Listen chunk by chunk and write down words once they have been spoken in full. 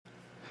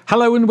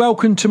Hello and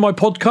welcome to my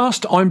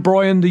podcast. I'm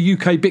Brian, the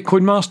UK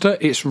Bitcoin Master.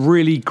 It's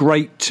really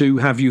great to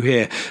have you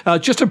here.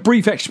 Just a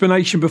brief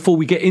explanation before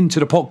we get into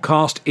the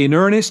podcast in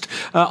earnest.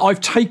 I've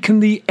taken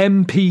the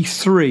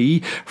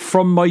MP3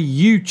 from my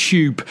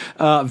YouTube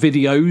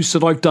videos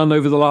that I've done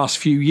over the last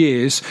few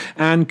years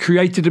and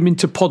created them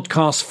into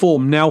podcast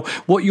form. Now,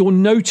 what you'll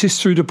notice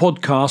through the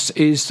podcast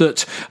is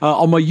that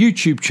on my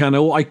YouTube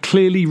channel, I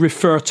clearly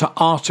refer to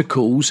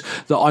articles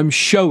that I'm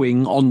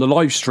showing on the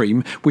live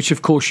stream, which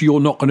of course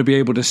you're not going to be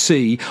able to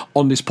see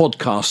on this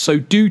podcast. So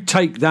do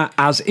take that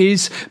as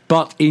is,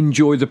 but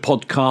enjoy the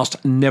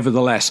podcast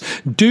nevertheless.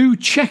 Do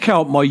check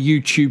out my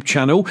YouTube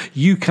channel,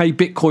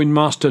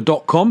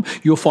 ukbitcoinmaster.com.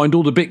 You'll find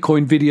all the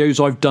Bitcoin videos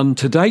I've done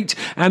to date.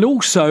 And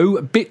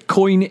also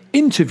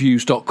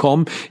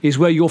bitcoininterviews.com is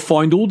where you'll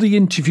find all the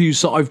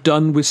interviews that I've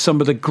done with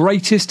some of the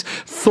greatest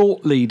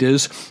thought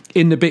leaders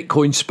in the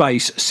Bitcoin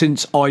space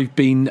since I've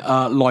been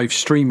live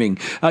streaming.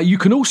 You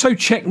can also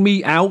check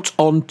me out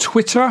on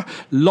Twitter,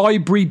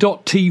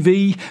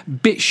 library.tv,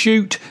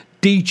 BitChute,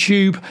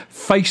 DTube,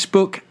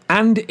 Facebook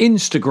and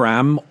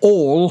Instagram,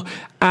 all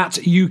at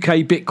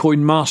UK Bitcoin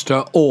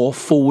Master or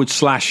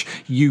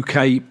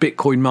 /UK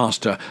Bitcoin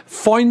Master.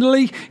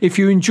 Finally, if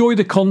you enjoy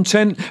the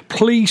content,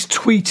 please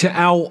tweet it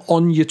out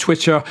on your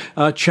Twitter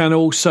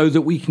channel so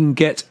that we can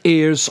get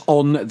ears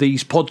on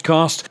these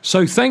podcasts.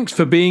 So thanks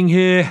for being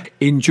here.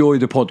 Enjoy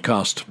the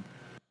podcast.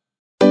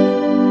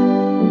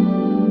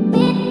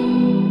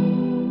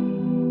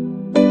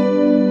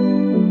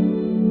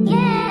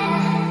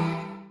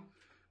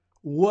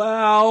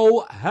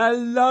 Well,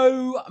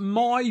 hello,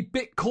 my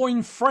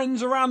Bitcoin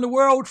friends around the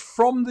world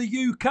from the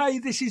UK.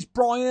 This is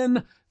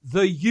Brian,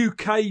 the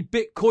UK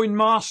Bitcoin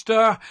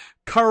Master,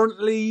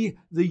 currently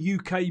the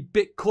UK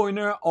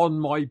Bitcoiner on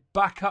my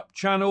backup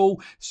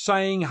channel,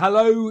 saying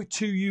hello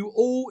to you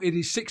all. It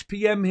is 6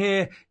 p.m.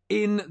 here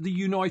in the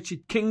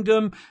United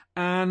Kingdom,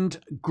 and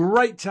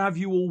great to have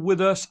you all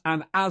with us.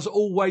 And as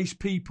always,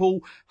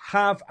 people,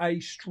 have a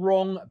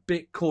strong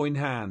Bitcoin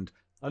hand.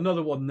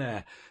 Another one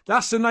there.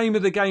 That's the name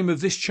of the game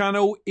of this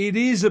channel. It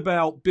is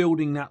about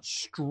building that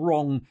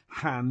strong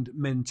hand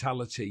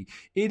mentality.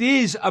 It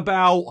is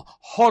about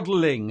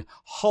hodling,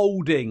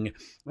 holding,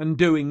 and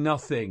doing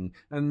nothing.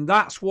 And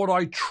that's what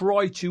I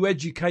try to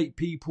educate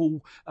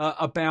people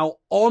about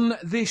on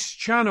this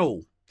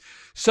channel.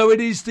 So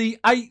it is the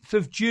 8th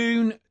of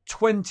June,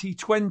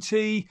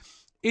 2020.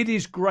 It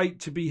is great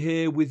to be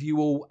here with you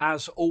all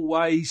as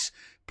always.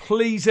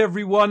 Please,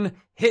 everyone,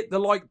 hit the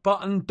like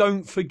button.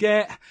 Don't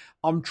forget,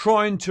 I'm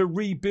trying to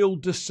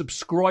rebuild the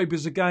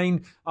subscribers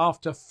again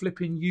after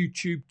flipping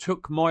YouTube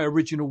took my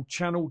original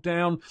channel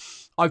down.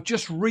 I've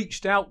just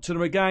reached out to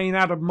them again.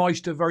 Adam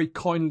Meister very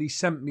kindly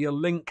sent me a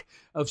link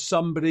of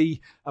somebody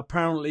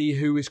apparently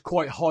who is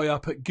quite high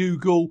up at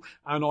Google,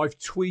 and I've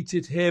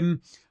tweeted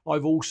him.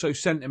 I've also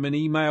sent him an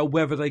email.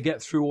 Whether they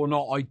get through or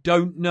not, I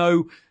don't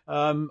know.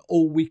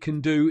 All we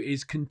can do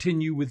is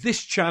continue with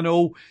this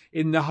channel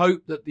in the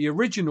hope that the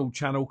original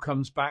channel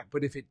comes back.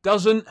 But if it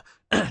doesn't,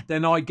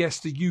 then I guess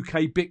the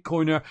UK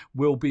Bitcoiner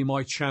will be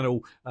my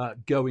channel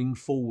going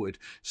forward.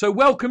 So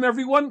welcome,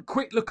 everyone.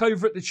 Quick look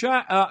over at the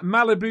chat.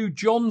 Malibu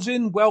John's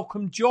in.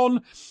 Welcome,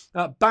 John.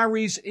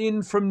 Barry's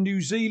in from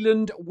New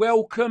Zealand.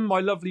 Welcome.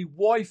 My lovely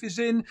wife is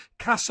in.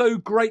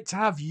 Casso, great to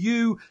have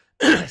you.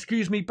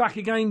 Excuse me, back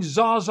again.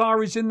 Zaza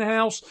is in the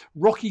house.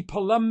 Rocky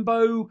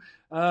Palumbo.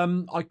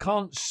 I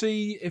can't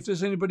see if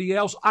there's anybody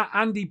else.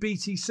 Andy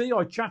BTC,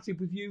 I chatted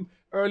with you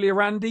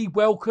earlier, Andy.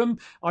 Welcome.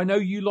 I know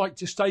you like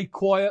to stay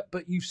quiet,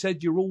 but you've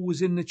said you're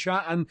always in the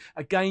chat. And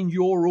again,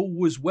 you're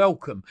always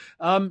welcome.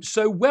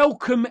 So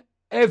welcome,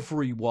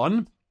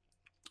 everyone.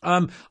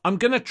 I'm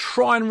going to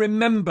try and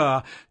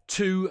remember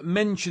to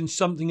mention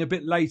something a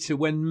bit later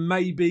when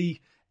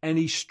maybe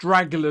any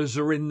stragglers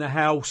are in the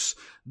house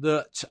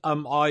that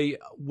I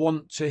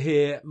want to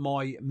hear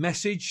my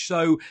message.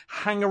 So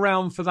hang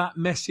around for that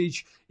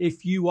message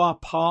if you are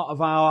part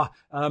of our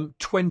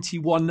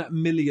 21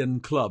 million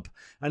club.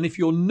 And if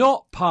you're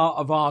not part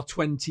of our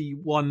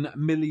 21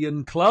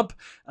 million club,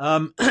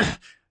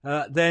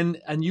 then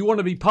and you want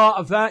to be part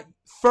of that,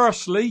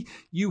 firstly,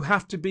 you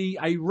have to be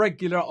a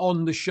regular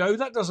on the show.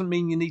 That doesn't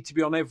mean you need to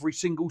be on every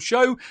single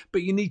show,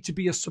 but you need to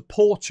be a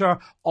supporter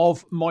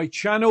of my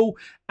channel.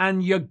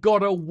 And you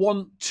gotta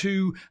want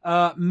to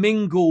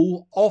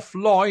mingle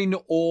offline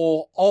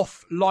or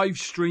off live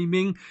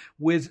streaming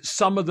with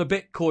some of the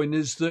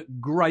Bitcoiners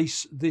that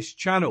grace this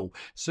channel.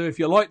 So if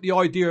you like the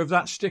idea of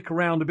that, stick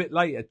around a bit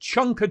later.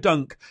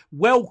 Chunkadunk,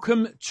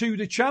 welcome to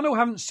the channel.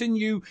 Haven't seen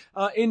you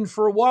in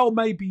for a while.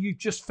 Maybe you've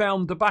just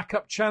found the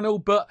backup channel,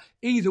 but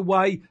either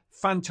way,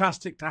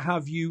 fantastic to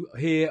have you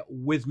here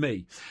with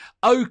me.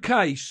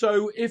 Okay,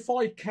 so if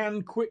I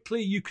can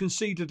quickly, you can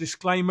see the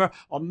disclaimer.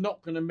 I'm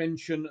not going to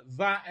mention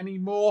that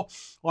anymore.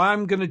 I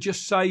am going to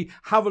just say,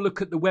 have a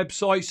look at the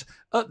websites.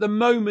 At the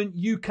moment,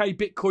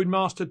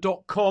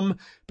 ukbitcoinmaster.com,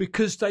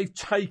 because they've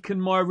taken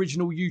my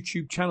original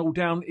YouTube channel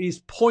down,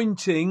 is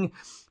pointing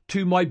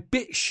to my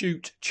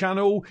BitChute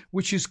channel,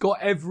 which has got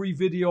every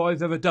video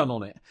I've ever done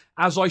on it.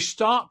 As I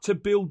start to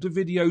build the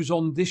videos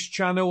on this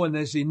channel and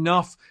there's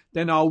enough,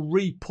 then I'll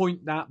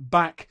repoint that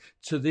back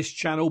to this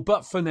channel.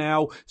 But for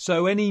now,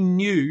 so any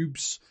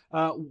noobs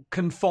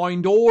can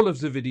find all of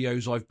the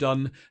videos I've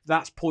done,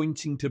 that's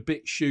pointing to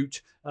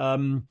BitChute,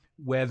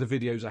 where the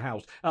videos are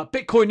housed.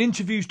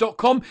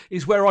 Bitcoininterviews.com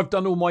is where I've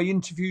done all my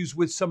interviews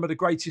with some of the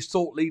greatest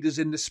thought leaders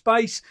in the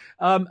space.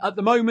 At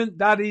the moment,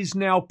 that is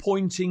now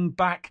pointing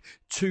back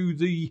to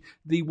the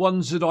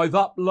ones that I've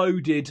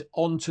uploaded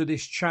onto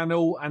this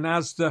channel. And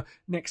as the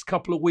next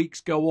couple of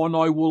weeks go on,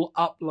 I will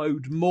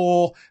upload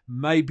more,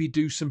 maybe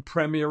do some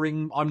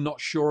premiering. I'm not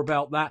sure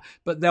about that,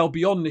 but they'll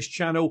be on this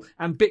channel.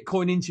 And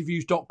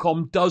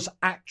Bitcoininterviews.com does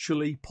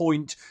actually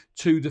point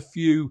to the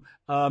few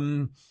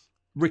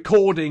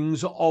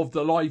recordings of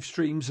the live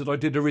streams that I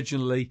did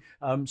originally,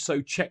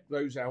 so check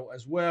those out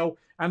as well.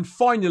 And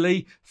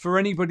finally, for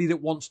anybody that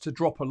wants to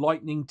drop a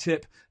lightning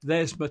tip,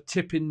 there's my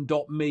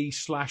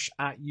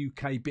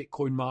tippin.me/@UK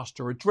Bitcoin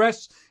Master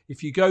address.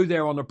 If you go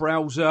there on a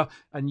browser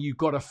and you've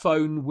got a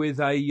phone with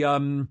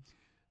a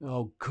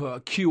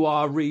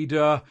QR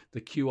reader,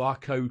 the QR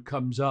code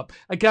comes up.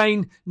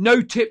 Again,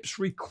 no tips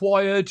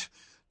required.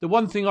 The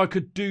one thing I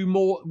could do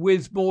more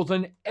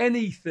than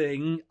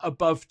anything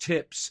above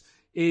tips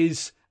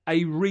is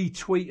a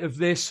retweet of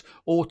this,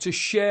 or to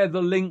share the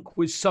link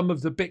with some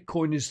of the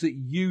Bitcoiners that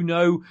you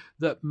know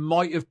that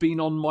might have been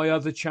on my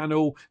other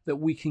channel, that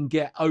we can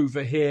get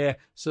over here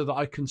so that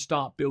I can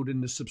start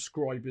building the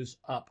subscribers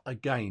up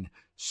again.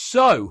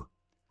 So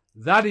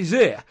that is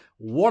it.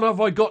 What have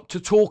I got to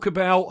talk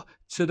about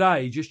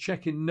today? Just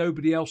checking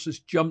nobody else has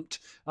jumped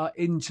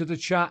into the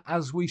chat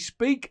as we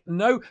speak.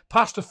 No,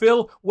 Pastor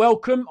Phil,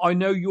 welcome. I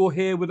know you're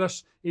here with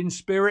us in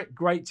spirit.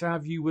 Great to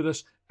have you with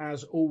us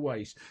as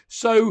always.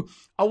 So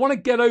I want to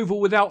get over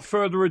without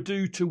further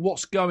ado to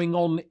what's going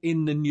on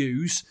in the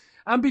news.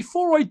 And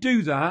before I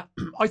do that,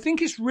 I think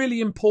it's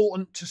really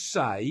important to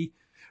say,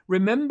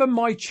 remember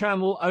my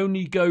channel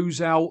only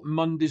goes out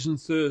Mondays and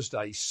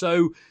Thursdays.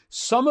 So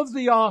some of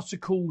the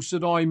articles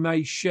that I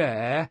may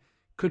share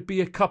could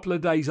be a couple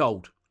of days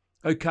old.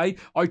 Okay,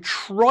 I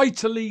try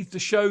to leave the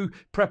show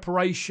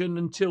preparation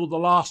until the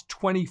last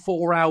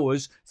 24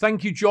 hours.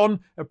 Thank you, John.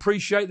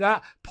 Appreciate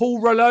that.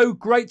 Paul Rollo,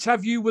 great to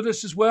have you with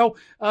us as well.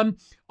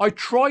 I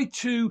try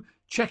to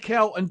check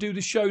out and do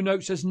the show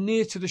notes as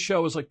near to the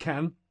show as I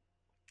can.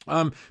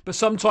 But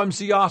sometimes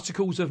the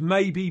articles have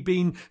maybe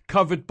been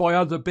covered by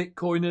other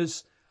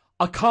Bitcoiners.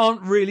 I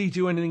can't really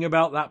do anything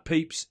about that,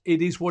 peeps.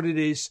 It is what it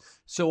is.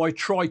 So I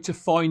try to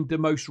find the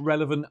most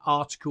relevant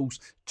articles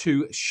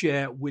to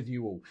share with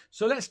you all.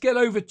 So let's get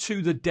over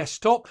to the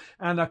desktop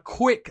and a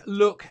quick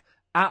look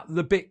at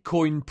the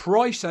Bitcoin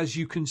price. As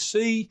you can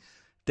see,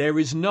 there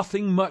is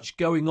nothing much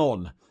going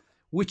on,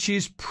 which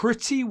is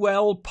pretty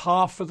well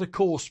par for the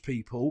course,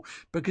 people,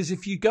 because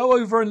if you go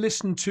over and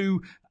listen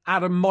to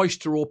Adam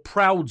Meister or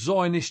Proud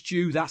Zionist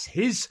Jew, that's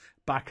his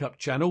backup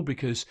channel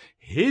because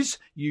his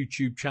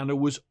YouTube channel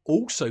was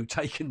also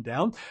taken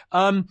down.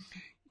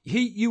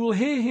 You will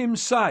hear him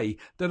say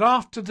that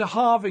after the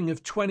halving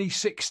of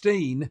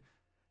 2016,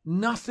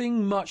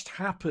 nothing much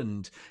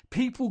happened.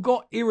 People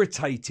got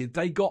irritated,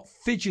 they got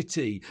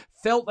fidgety,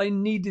 felt they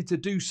needed to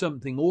do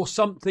something or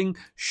something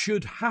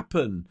should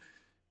happen.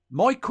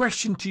 My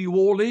question to you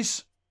all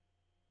is,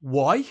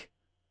 why?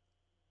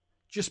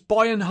 Just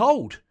buy and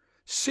hold.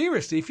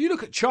 Seriously, if you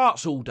look at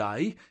charts all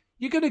day,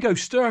 you're going to go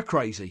stir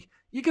crazy.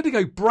 You're going to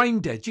go brain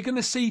dead. You're going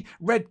to see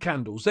red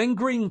candles, then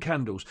green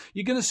candles.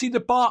 You're going to see the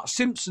Bart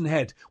Simpson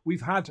head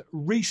we've had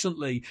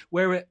recently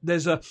where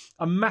there's a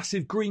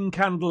massive green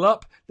candle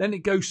up, then it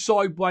goes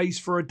sideways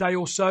for a day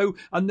or so,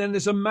 and then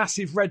there's a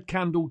massive red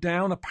candle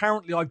down.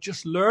 Apparently, I've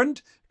just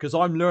learned, because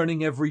I'm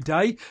learning every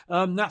day,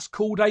 that's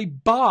called a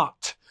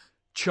Bart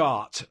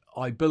chart,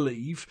 I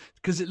believe,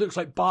 because it looks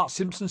like Bart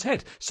Simpson's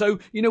head. So,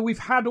 we've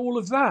had all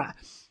of that.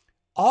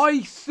 I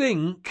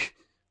think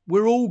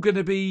we're all going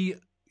to be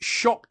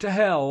shocked to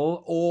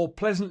hell or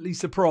pleasantly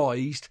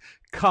surprised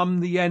come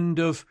the end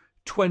of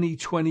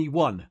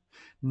 2021.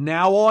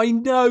 Now, I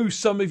know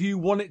some of you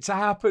want it to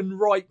happen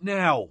right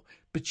now,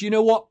 but you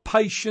know what?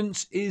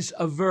 Patience is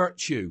a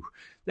virtue.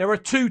 There are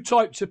two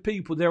types of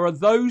people. There are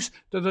those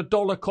that are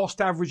dollar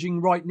cost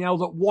averaging right now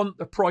that want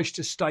the price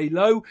to stay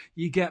low.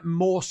 You get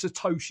more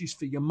Satoshis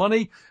for your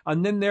money.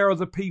 And then there are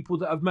the people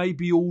that have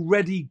maybe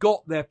already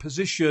got their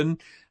position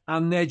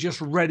and they're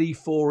just ready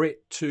for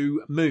it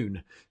to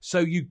moon. So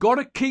you've got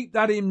to keep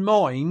that in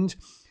mind,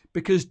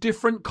 because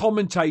different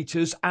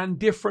commentators and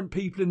different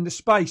people in the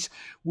space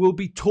will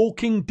be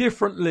talking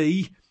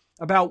differently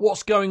about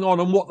what's going on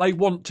and what they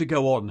want to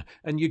go on.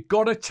 And you've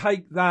got to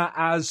take that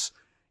as,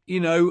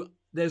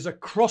 there's a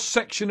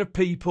cross-section of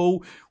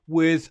people,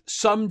 with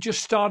some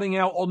just starting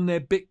out on their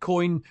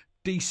Bitcoin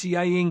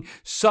DCAing,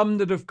 some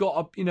that have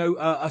got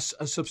a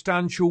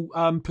substantial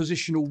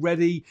position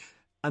already,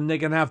 and they're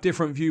going to have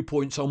different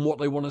viewpoints on what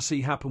they want to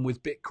see happen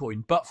with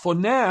Bitcoin. But for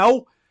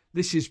now,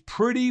 This is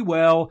pretty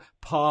well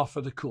par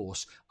for the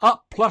course.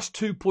 Up plus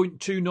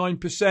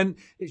 2.29%.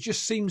 It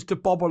just seems to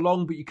bob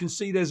along, but you can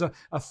see there's a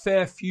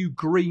fair few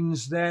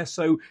greens there.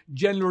 So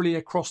generally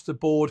across the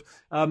board,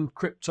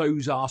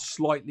 cryptos are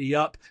slightly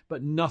up,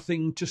 but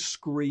nothing to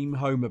scream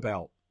home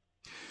about.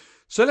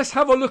 So let's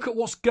have a look at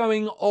what's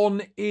going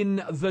on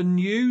in the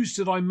news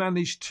that I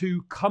managed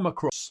to come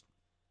across.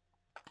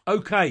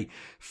 Okay,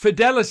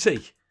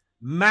 Fidelity.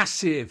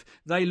 Massive.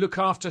 They look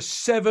after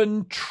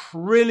 $7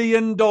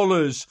 trillion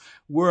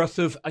worth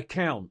of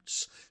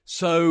accounts.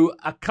 So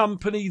a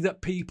company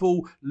that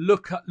people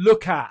look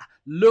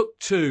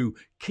to,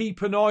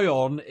 keep an eye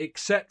on,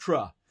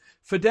 etc.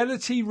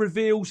 Fidelity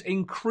reveals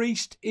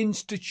increased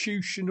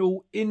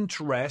institutional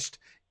interest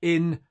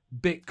in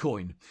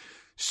Bitcoin.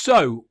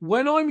 So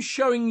when I'm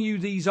showing you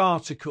these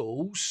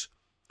articles,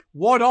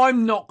 what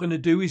I'm not going to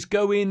do is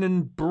go in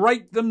and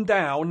break them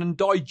down and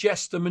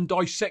digest them and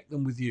dissect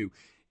them with you.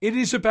 It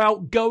is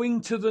about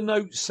going to the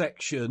notes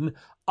section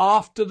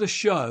after the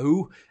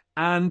show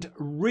and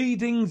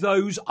reading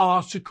those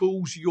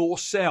articles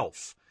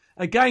yourself.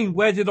 Again,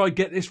 where did I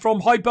get this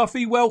from? Hi,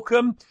 Buffy,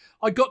 welcome.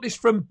 I got this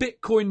from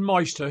Bitcoin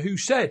Meister, who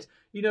said,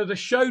 you know, the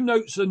show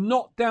notes are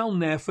not down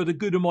there for the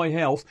good of my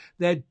health.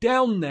 They're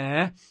down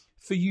there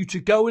for you to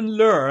go and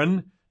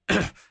learn,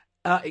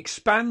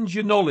 expand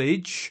your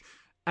knowledge,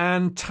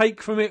 and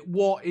take from it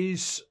what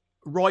is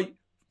right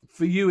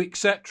for you,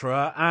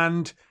 etc.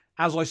 And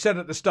as I said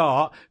at the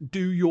start,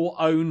 do your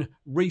own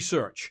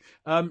research.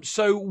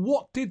 So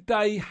what did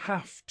they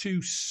have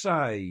to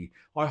say?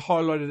 I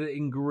highlighted it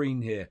in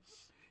green here.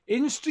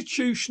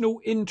 Institutional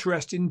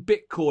interest in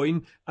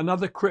Bitcoin and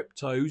other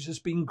cryptos has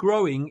been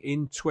growing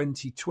in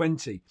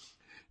 2020.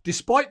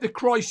 Despite the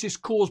crisis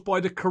caused by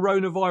the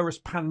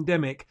coronavirus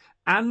pandemic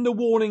and the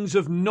warnings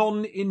of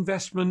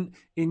non-investment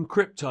in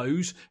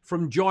cryptos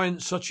from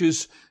giants such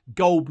as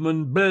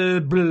Goldman, blah,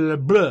 blah,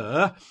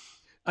 blah,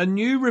 a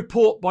new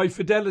report by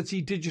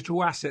Fidelity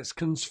Digital Assets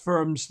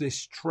confirms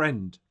this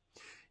trend.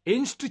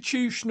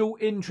 Institutional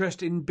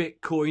interest in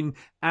Bitcoin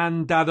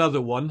and that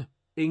other one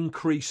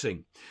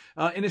increasing.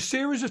 In a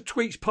series of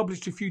tweets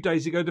published a few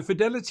days ago, the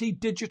Fidelity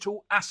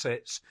Digital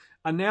Assets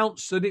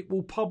announced that it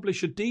will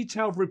publish a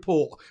detailed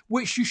report,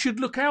 which you should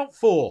look out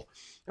for,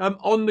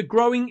 on the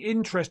growing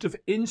interest of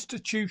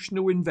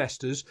institutional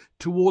investors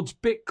towards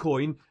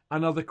Bitcoin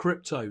and other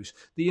cryptos.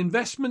 The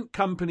investment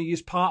company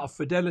is part of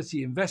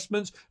Fidelity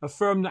Investments, a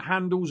firm that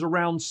handles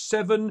around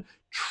 $7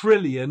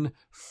 trillion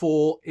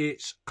for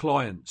its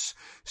clients.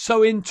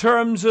 So in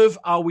terms of,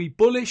 are we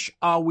bullish?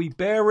 Are we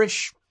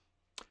bearish?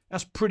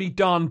 That's pretty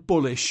darn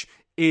bullish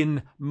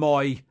in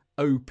my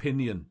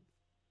opinion.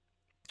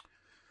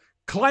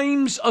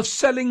 Claims of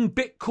selling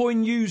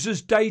Bitcoin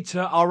users'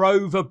 data are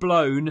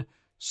overblown,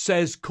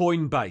 says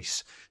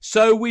Coinbase.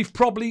 So we've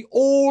probably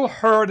all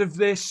heard of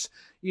this.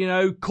 You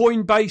know,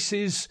 Coinbase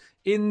is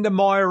in the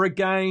mire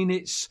again.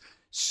 It's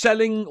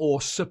selling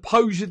or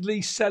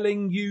supposedly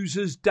selling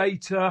users'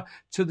 data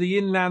to the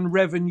Inland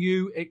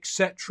Revenue,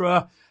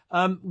 etc.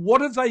 What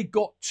have they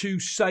got to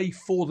say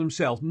for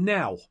themselves?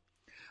 Now,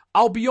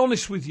 I'll be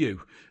honest with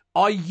you.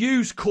 I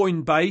use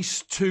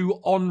Coinbase to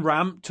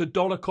on-ramp to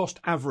dollar cost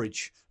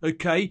average.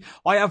 Okay,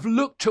 I have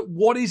looked at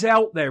what is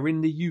out there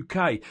in the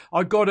UK.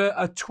 I got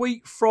a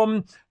tweet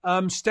from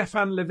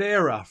Stefan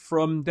Livera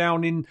from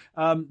down in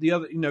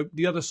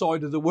the other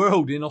side of the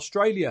world in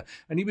Australia,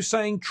 and he was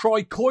saying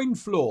try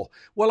CoinFloor.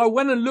 Well, I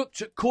went and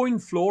looked at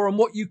CoinFloor and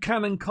what you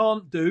can and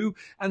can't do,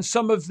 and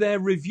some of their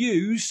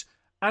reviews,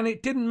 and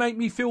it didn't make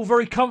me feel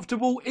very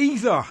comfortable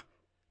either.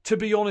 To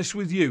be honest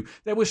with you,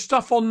 there was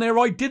stuff on there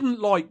I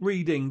didn't like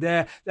reading.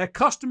 Their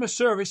customer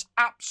service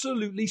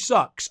absolutely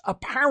sucks,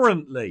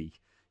 apparently.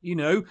 You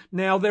know,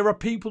 now there are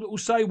people that will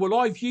say, well,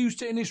 I've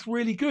used it and it's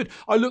really good.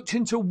 I looked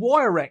into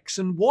Wirex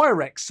and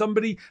Wirex.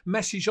 Somebody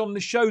messaged on the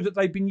show that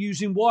they've been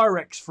using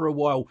Wirex for a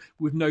while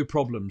with no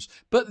problems.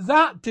 But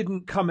that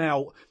didn't come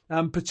out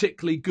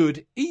particularly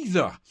good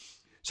either.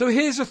 So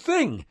here's the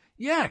thing.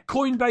 Yeah,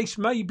 Coinbase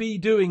may be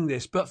doing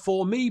this, but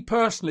for me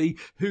personally,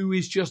 who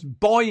is just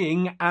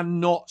buying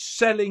and not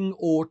selling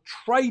or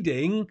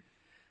trading,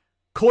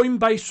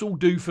 Coinbase will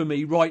do for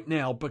me right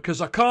now,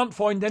 because I can't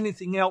find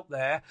anything out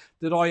there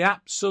that I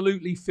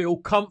absolutely feel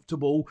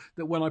comfortable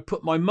that when I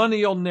put my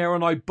money on there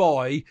and I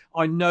buy,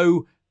 I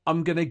know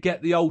I'm going to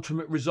get the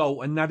ultimate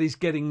result, and that is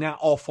getting that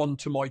off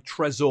onto my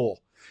Trezor.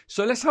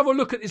 So let's have a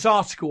look at this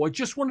article. I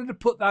just wanted to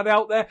put that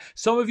out there.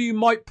 Some of you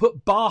might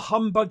put bar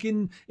humbug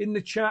in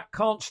the chat,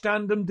 can't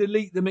stand them,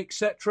 delete them,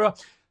 etc.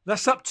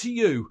 That's up to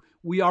you.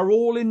 We are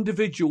all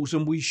individuals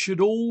and we should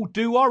all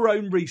do our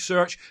own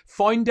research,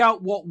 find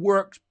out what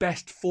works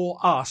best for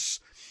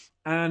us.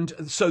 And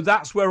so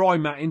that's where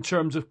I'm at in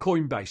terms of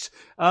Coinbase.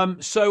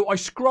 So I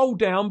scrolled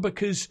down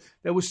because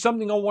there was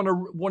something I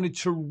wanted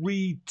to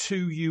read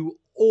to you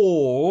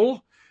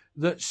all.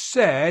 that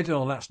said,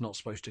 oh, that's not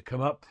supposed to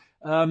come up.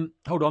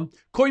 Hold on.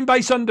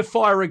 Coinbase under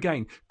fire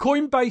again.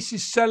 Coinbase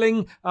is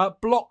selling a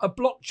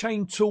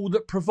blockchain tool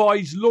that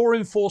provides law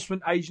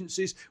enforcement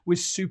agencies with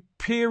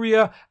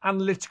superior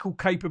analytical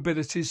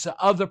capabilities that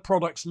other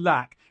products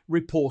lack,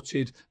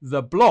 reported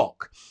The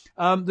Block.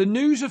 The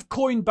news of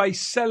Coinbase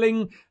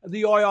selling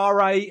the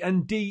IRA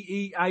and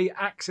DEA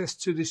access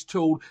to this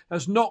tool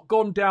has not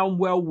gone down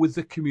well with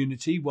the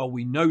community. Well,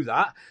 we know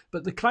that,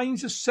 but the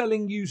claims of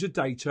selling user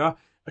data,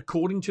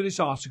 according to this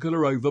article,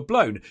 are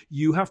overblown.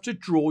 You have to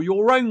draw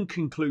your own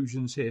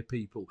conclusions here,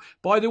 people.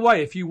 By the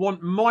way, if you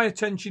want my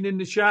attention in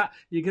the chat,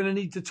 you're going to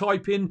need to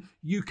type in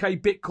UK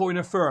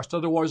Bitcoiner first.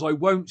 Otherwise, I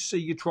won't see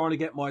you trying to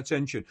get my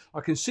attention.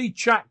 I can see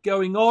chat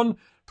going on.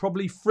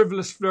 Probably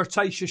frivolous,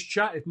 flirtatious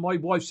chat if my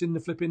wife's in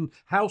the flipping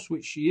house,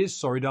 which she is.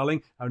 Sorry,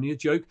 darling, only a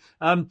joke.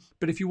 But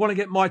if you want to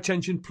get my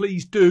attention,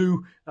 please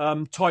do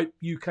type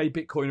UK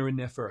Bitcoiner in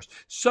there first.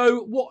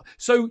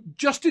 So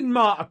Justin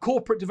Ma, a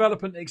corporate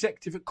development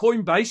executive at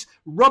Coinbase,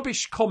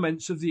 rubbish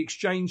comments of the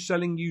exchange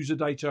selling user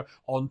data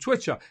on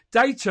Twitter.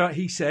 Data,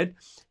 he said,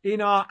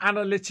 in our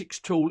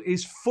analytics tool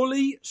is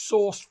fully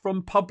sourced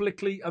from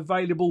publicly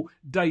available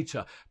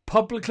data.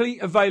 Publicly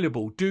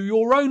available. Do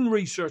your own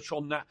research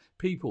on that,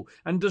 people,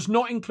 and does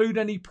not include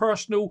any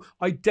personal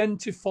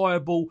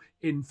identifiable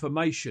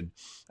information.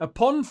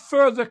 Upon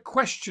further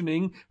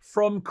questioning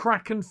from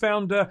Kraken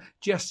founder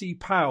Jesse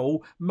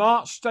Powell,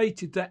 Mark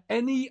stated that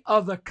any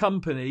other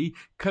company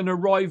can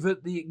arrive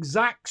at the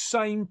exact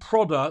same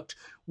product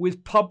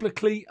with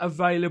publicly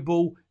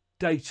available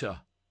data.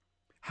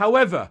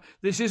 However,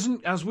 this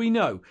isn't, as we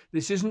know,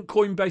 this isn't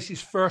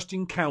Coinbase's first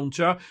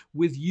encounter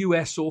with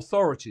US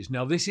authorities.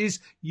 Now, this is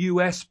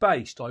US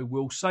based, I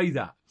will say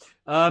that.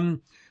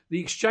 The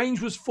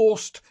exchange was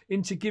forced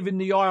into giving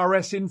the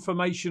IRS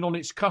information on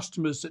its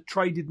customers that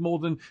traded more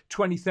than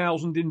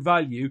 20,000 in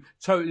value,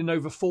 totaling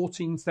over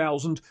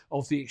 14,000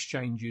 of the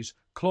exchange's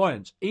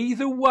clients.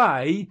 Either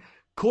way,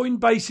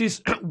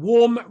 Coinbase's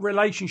warm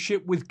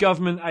relationship with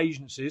government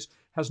agencies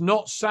has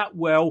not sat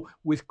well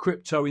with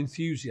crypto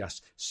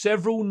enthusiasts.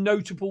 Several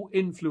notable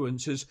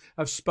influencers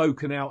have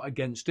spoken out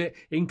against it,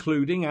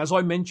 including, as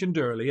I mentioned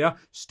earlier,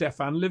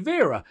 Stefan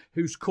Livera,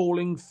 who's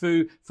calling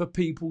for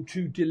people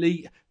to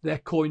delete their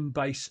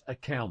Coinbase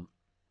account.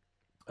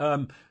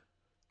 John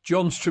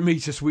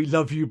Stramitas, we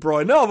love you,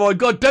 Brian. Oh my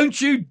God, don't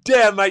you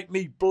dare make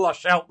me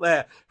blush out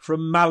there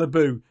from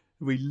Malibu.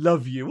 We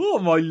love you. Oh,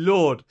 my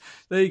Lord.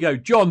 There you go.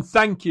 John,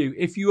 thank you.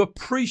 If you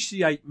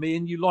appreciate me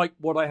and you like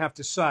what I have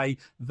to say,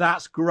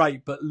 that's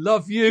great. But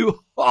love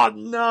you? Oh,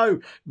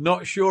 no.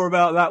 Not sure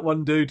about that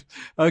one, dude.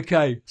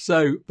 Okay.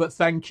 But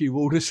thank you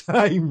all the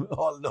same.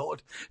 Oh,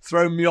 Lord.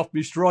 Throwing me off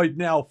my stride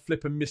now,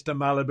 flipping Mr.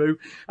 Malibu.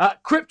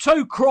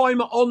 Crypto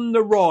crime on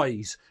the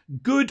rise.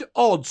 Good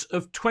odds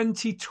of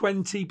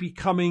 2020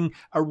 becoming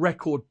a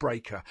record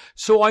breaker.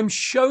 So I'm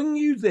showing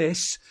you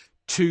this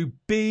to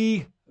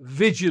be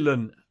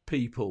vigilant,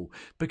 people,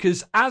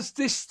 because as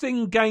this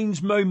thing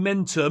gains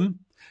momentum,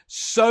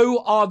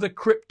 so are the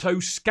crypto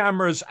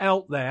scammers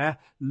out there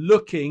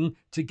looking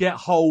to get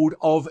hold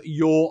of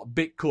your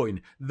Bitcoin.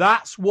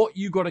 That's what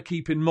you got to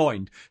keep in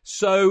mind.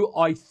 So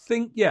I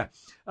think,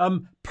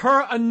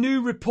 per a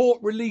new report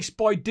released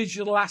by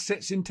digital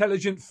assets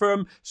intelligence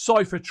firm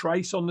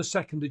CipherTrace on the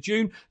 2nd of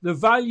June, the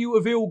value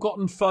of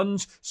ill-gotten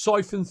funds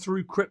siphoned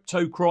through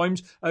crypto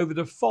crimes over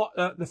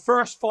the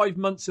first 5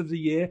 months of the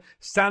year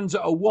stands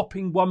at a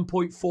whopping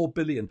 1.4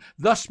 billion,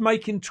 thus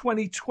making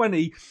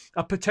 2020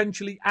 a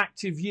potentially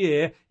active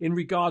year in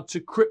regard to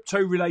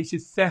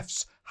crypto-related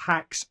thefts,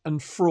 hacks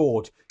and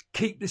fraud.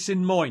 Keep this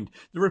in mind.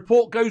 The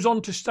report goes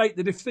on to state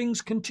that if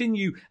things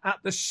continue at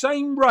the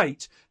same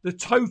rate, the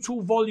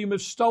total volume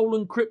of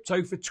stolen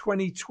crypto for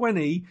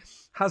 2020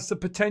 has the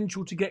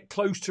potential to get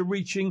close to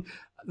reaching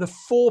the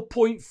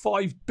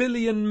 4.5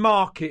 billion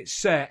market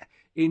set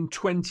in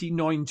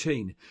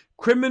 2019.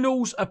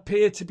 Criminals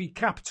appear to be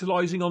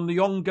capitalizing on the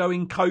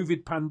ongoing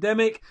COVID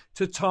pandemic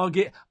to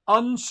target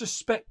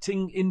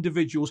unsuspecting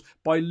individuals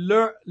by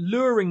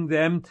luring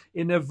them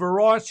in a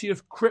variety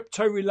of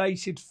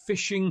crypto-related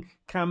phishing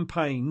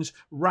campaigns,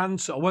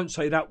 ransom, I won't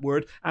say that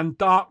word, and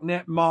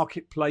darknet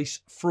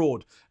marketplace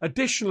fraud.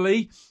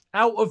 Additionally,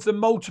 out of the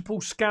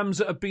multiple scams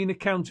that have been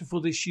accounted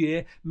for this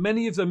year,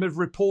 many of them have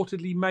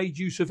reportedly made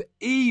use of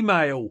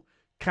email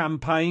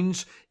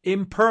campaigns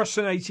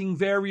impersonating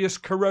various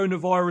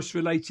coronavirus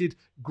related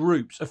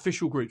groups,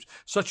 official groups,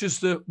 such as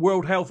the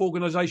World Health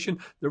Organization,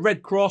 the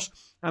Red Cross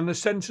and the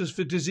Centers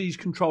for Disease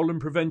Control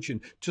and Prevention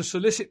to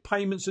solicit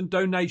payments and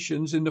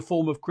donations in the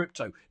form of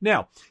crypto.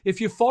 Now, if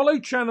you follow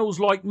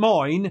channels like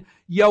mine,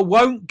 you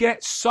won't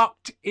get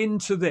sucked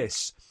into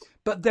this,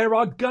 but there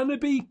are gonna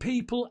be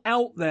people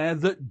out there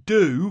that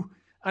do.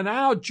 And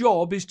our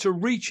job is to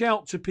reach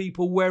out to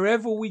people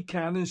wherever we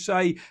can and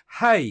say,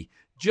 hey,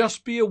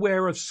 just be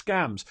aware of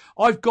scams.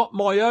 I've got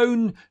my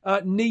own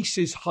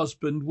niece's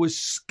husband was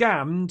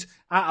scammed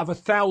out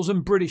of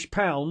 £1,000 British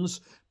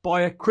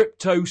by a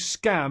crypto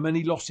scam and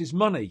he lost his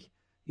money.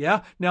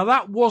 Yeah. Now,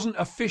 that wasn't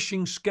a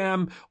phishing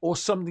scam or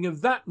something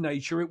of that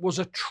nature. It was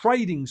a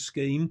trading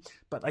scheme,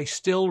 but they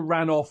still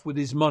ran off with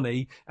his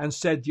money and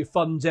said your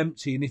fund's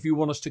empty. And if you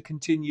want us to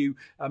continue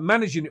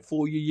managing it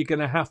for you, you're going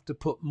to have to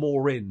put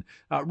more in.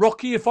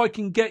 Rocky, if I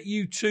can get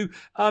you to...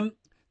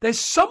 there's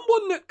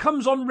someone that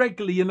comes on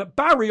regularly, and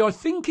Barry, I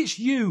think it's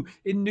you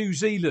in New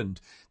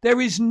Zealand. There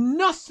is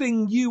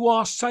nothing you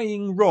are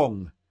saying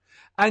wrong.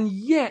 And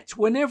yet,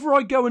 whenever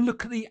I go and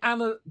look at the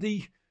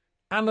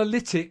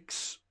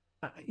analytics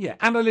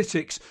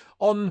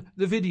on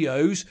the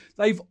videos,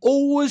 they've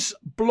always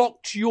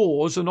blocked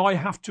yours, and I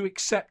have to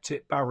accept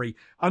it, Barry.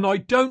 And I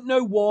don't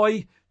know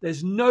why.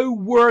 There's no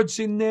words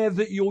in there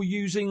that you're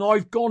using.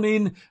 I've gone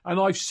in and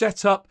I've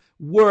set up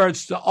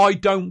words that I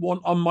don't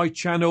want on my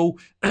channel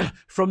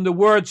from the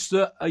words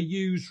that are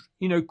used,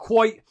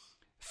 quite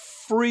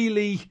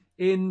freely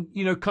in,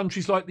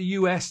 countries like the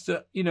US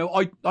that,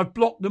 I've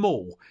blocked them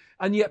all.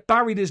 And yet,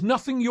 Barry, there's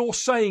nothing you're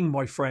saying,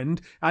 my friend,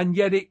 and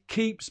yet it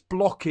keeps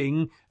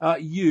blocking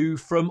you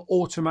from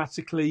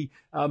automatically,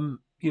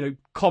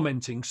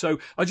 commenting. So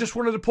I just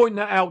wanted to point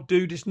that out,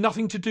 dude. It's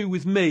nothing to do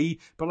with me,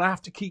 but I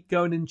have to keep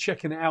going and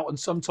checking it out. And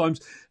sometimes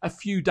a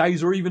few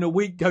days or even a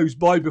week goes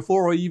by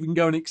before I even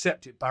go and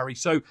accept it, Barry.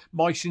 So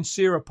my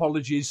sincere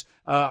apologies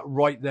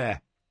right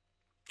there.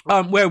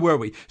 Where were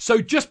we?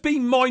 So just be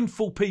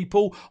mindful,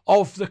 people,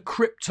 of the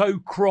crypto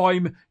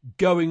crime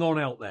going on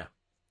out there.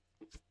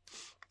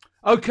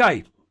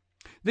 Okay,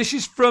 this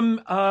is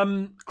from,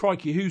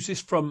 crikey, who's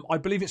this from? I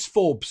believe it's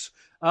Forbes.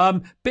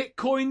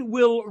 Bitcoin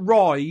will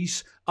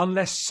rise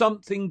unless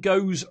something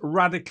goes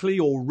radically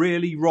or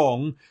really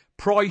wrong.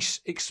 Price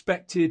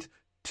expected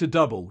to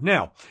double.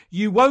 Now,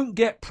 you won't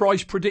get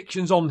price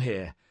predictions on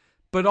here,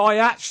 but I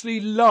actually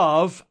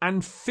love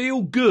and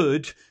feel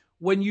good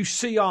when you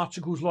see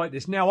articles like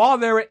this. Now, are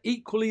there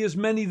equally as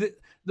many that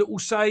will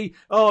say,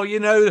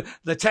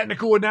 the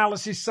technical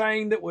analysis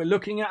saying that we're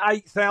looking at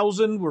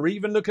 8,000, we're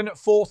even looking at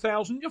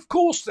 4,000? Of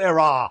course there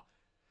are.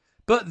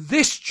 But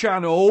this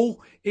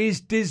channel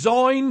is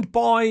designed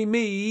by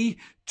me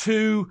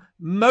to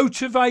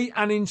motivate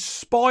and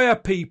inspire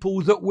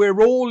people that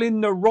we're all in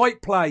the right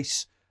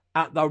place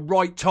at the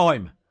right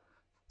time.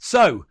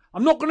 So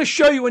I'm not going to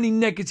show you any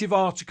negative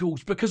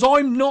articles because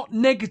I'm not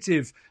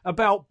negative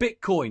about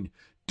Bitcoin.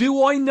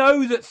 Do I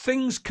know that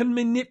things can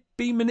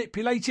be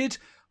manipulated?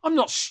 I'm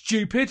not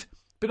stupid.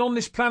 Been on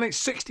this planet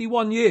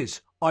 61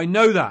 years. I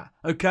know that,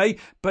 okay?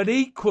 But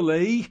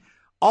equally,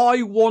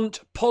 I want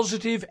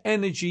positive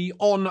energy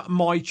on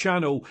my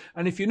channel.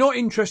 And if you're not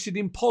interested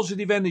in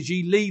positive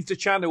energy, leave the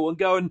channel and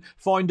go and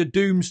find a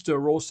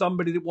doomster or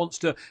somebody that wants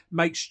to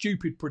make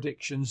stupid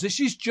predictions. This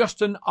is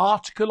just an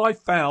article I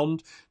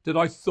found that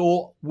I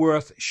thought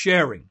worth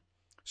sharing.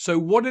 So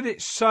what did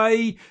it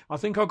say? I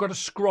think I've got to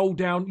scroll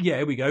down. Yeah,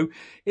 here we go.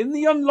 In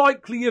the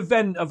unlikely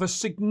event of a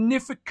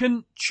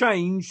significant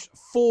change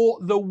for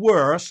the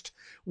worst,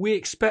 we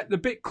expect the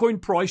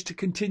Bitcoin price to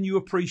continue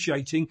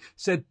appreciating,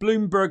 said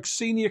Bloomberg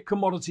senior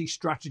commodity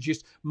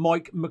strategist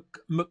Mike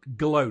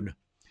McGlone.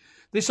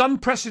 This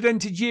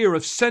unprecedented year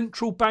of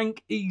central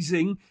bank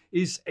easing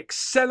is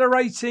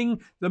accelerating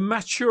the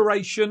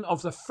maturation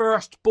of the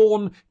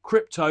firstborn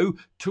crypto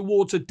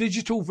towards a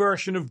digital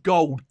version of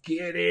gold.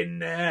 Get in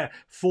there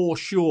for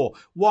sure.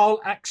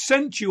 While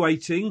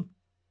accentuating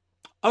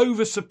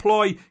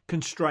oversupply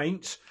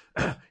constraints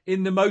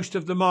in the most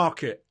of the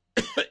market.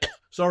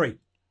 Sorry.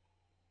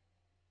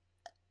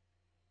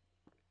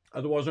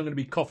 Otherwise, I'm going to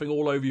be coughing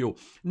all over you.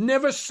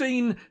 Never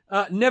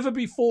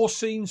before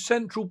seen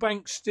central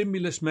bank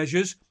stimulus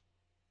measures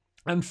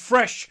and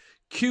fresh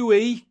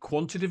QE,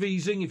 quantitative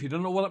easing, if you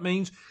don't know what that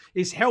means,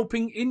 is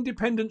helping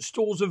independent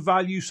stores of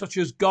value such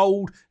as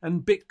gold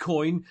and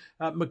Bitcoin,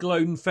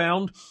 McGlone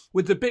found,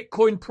 with the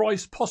Bitcoin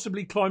price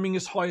possibly climbing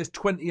as high as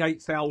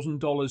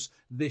 $28,000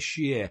 this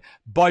year.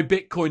 Buy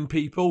Bitcoin,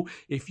 people.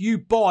 If you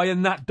buy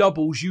and that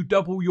doubles, you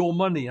double your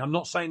money. I'm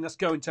not saying that's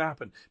going to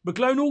happen.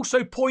 McGlone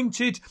also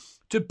pointed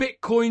to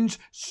Bitcoin's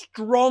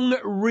strong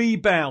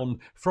rebound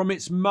from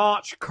its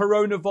March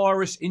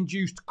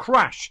coronavirus-induced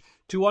crash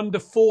to under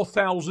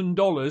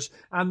 $4,000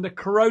 and the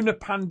corona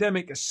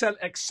pandemic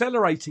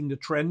accelerating the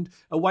trend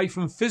away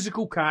from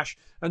physical cash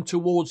and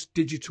towards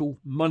digital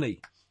money.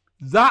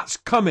 That's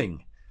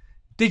coming.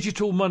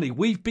 Digital money.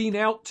 We've been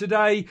out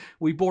today.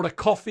 We bought a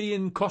coffee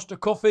in Costa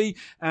Coffee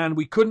and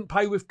we couldn't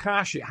pay with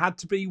cash. It had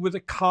to be with a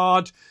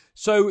card.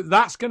 So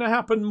that's going to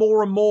happen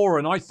more and more.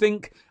 And I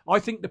think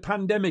the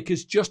pandemic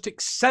has just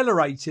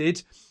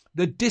accelerated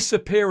the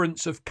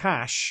disappearance of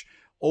cash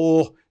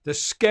or the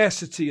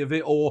scarcity of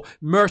it or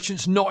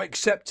merchants not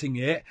accepting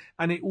it.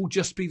 And it will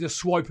just be the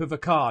swipe of a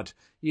card.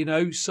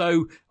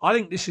 So I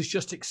think this has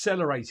just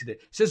accelerated it.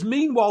 It says,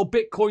 meanwhile,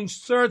 Bitcoin's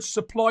third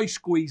supply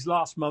squeeze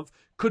last month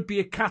could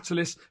be a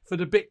catalyst for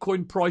the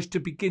Bitcoin price to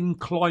begin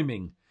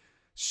climbing.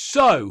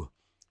 So,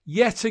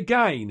 yet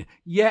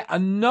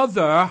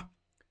another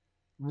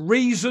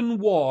reason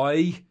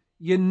why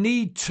you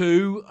need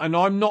to, and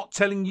I'm not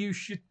telling you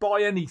should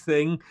buy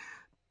anything,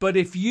 but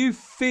if you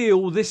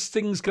feel this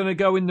thing's going to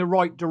go in the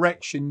right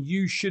direction,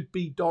 you should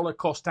be dollar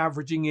cost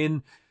averaging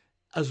in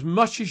as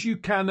much as you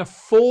can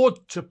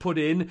afford to put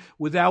in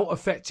without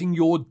affecting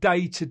your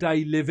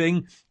day-to-day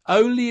living.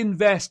 Only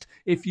invest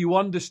if you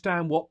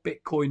understand what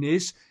Bitcoin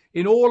is.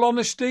 In all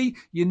honesty,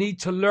 you need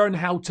to learn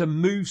how to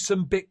move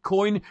some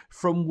Bitcoin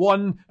from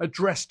one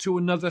address to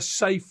another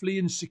safely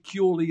and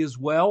securely as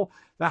well.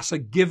 That's a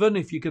given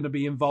if you're going to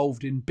be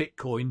involved in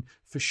Bitcoin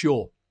for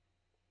sure.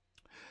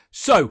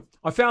 So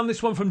I found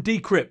this one from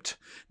Decrypt.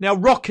 Now,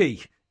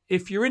 Rocky,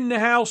 if you're in the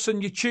house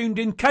and you're tuned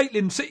in,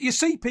 Caitlin, you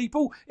see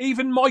people,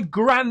 even my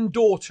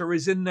granddaughter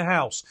is in the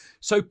house.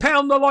 So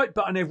pound the like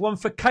button, everyone,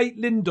 for Kate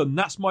Linden.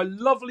 That's my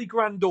lovely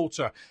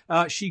granddaughter.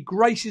 She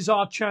graces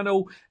our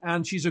channel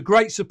and she's a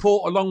great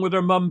support along with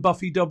her mum,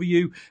 Buffy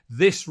W.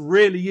 This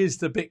really is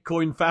the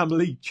Bitcoin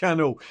family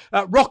channel.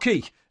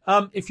 Rocky,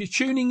 if you're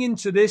tuning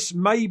into this,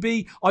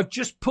 maybe I've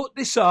just put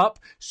this up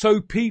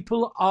so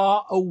people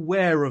are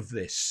aware of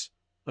this.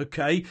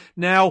 Okay,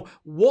 now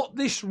what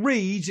this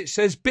reads, it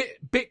says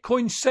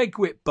Bitcoin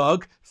segwit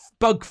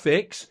bug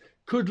fix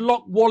could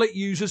lock wallet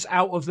users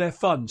out of their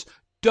funds.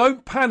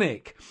 Don't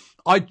panic.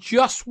 I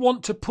just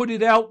want to put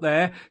it out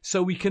there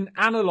so we can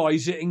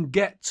analyze it and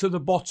get to the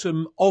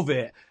bottom of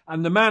it.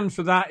 And the man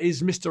for that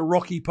is Mr.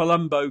 Rocky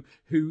Palumbo,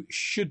 who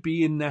should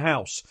be in the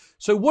house.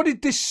 So what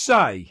did this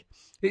say?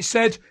 It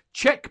said,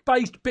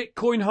 Czech-based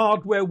Bitcoin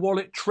hardware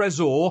wallet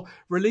Trezor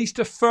released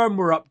a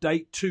firmware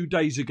update 2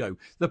 days ago.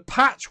 The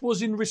patch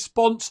was in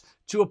response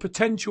to a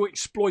potential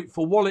exploit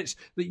for wallets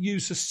that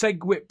use the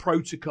segwit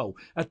protocol,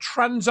 a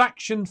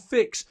transaction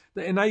fix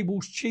that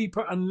enables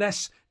cheaper and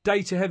less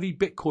data-heavy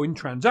Bitcoin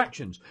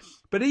transactions.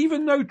 But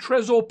even though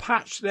Trezor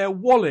patched their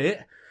wallet,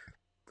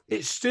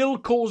 it's still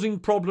causing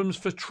problems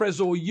for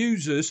Trezor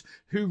users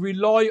who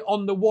rely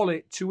on the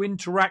wallet to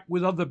interact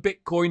with other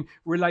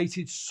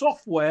Bitcoin-related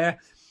software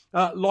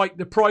like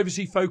the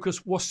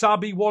privacy-focused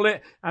Wasabi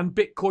wallet and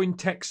Bitcoin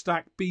tech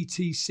stack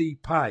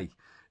BTC Pay.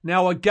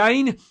 Now,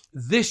 again,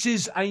 this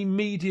is a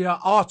media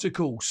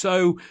article.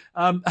 So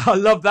I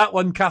love that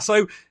one,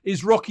 Casso.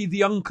 Is Rocky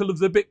the uncle of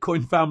the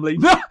Bitcoin family?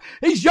 No,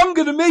 he's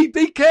younger than me.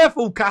 Be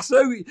careful,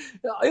 Casso.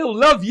 He'll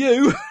love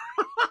you.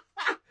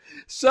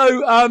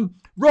 So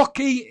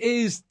Rocky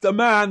is the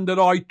man that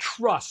I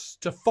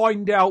trust to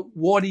find out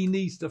what he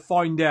needs to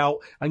find out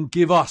and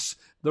give us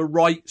the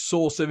right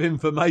source of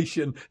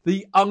information.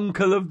 The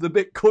uncle of the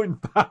Bitcoin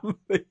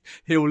family.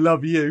 He'll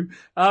love you.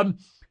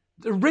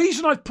 The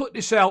reason I've put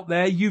this out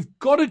there, you've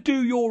got to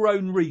do your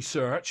own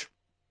research.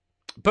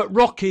 But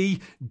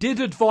Rocky did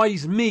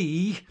advise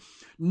me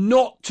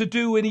not to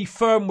do any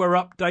firmware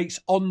updates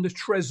on the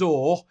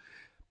Trezor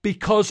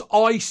because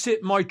I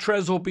sit my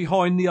Trezor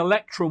behind the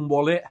Electrum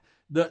wallet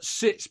that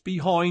sits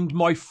behind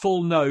my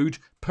full node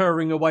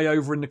purring away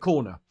over in the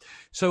corner.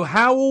 So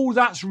how all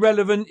that's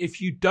relevant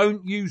if you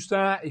don't use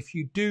that, if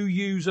you do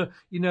use a,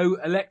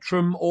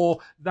 Electrum or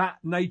that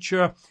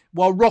nature,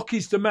 well,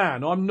 Rocky's the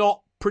man. I'm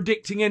not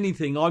predicting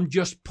anything. I'm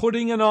just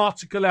putting an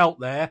article out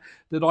there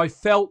that I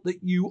felt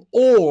that you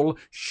all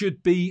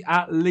should be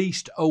at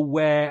least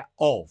aware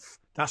of.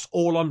 That's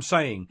all I'm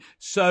saying.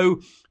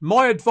 So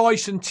my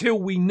advice until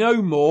we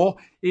know more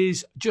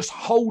is just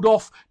hold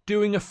off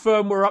doing a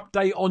firmware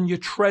update on your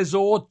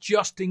Trezor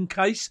just in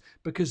case,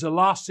 because the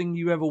last thing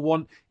you ever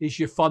want is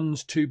your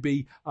funds to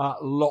be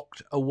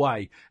locked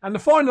away. And the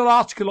final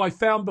article I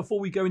found before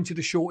we go into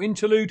the short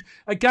interlude,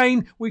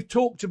 again, we've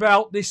talked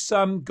about this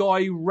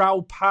guy,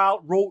 Raoul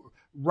Pal.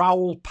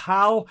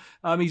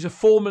 He's a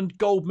former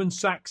Goldman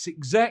Sachs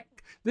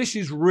exec. This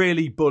is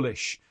really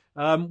bullish.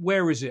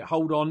 Where is it?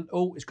 Hold on.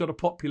 Oh, it's got to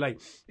populate.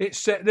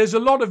 There's a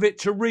lot of it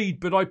to read,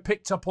 but I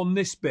picked up on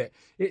this bit.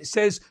 It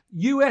says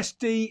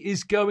USD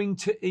is going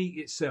to eat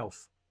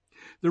itself.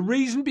 The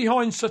reason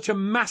behind such a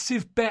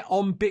massive bet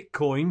on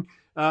Bitcoin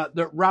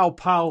that Raoul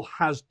Pal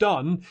has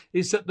done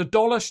is that the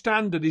dollar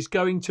standard is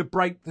going to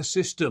break the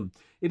system.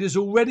 It has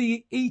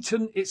already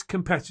eaten its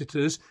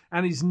competitors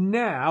and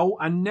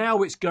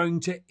now it's going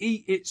to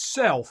eat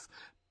itself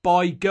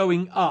by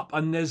going up,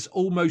 and there's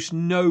almost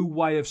no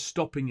way of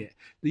stopping it.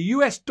 The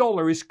US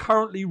dollar is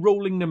currently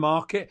ruling the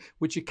market,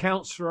 which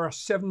accounts for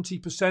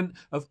 70%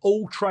 of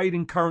all trade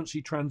and currency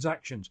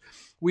transactions.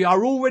 We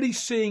are already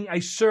seeing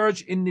a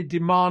surge in the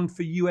demand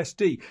for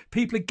USD.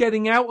 People are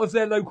getting out of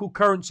their local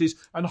currencies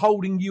and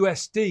holding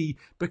USD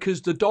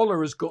because the dollar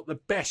has got the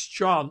best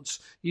chance,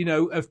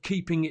 of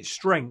keeping its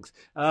strength.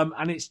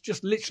 And it's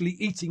just literally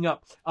eating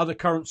up other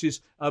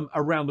currencies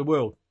around the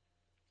world.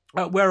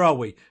 Where are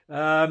we?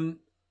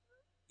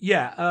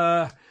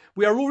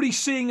 We are already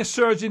seeing a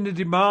surge in the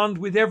demand,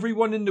 with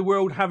everyone in the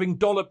world having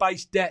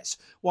dollar-based debts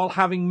while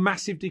having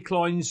massive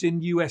declines in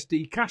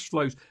USD cash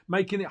flows,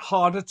 making it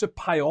harder to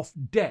pay off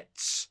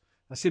debts.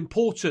 That's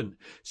important.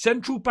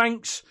 Central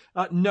banks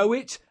know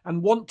it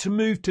and want to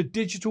move to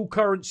digital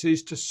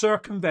currencies to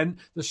circumvent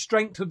the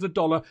strength of the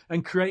dollar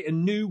and create a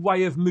new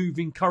way of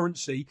moving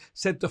currency,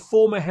 said the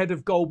former head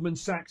of Goldman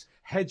Sachs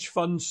hedge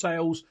fund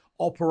sales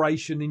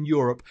operation in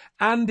Europe.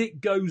 And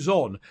it goes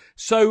on.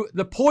 So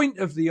the point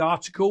of the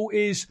article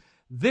is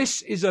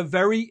this is a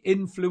very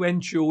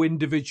influential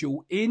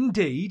individual,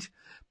 indeed,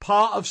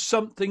 part of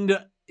something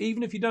that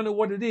even if you don't know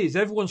what it is,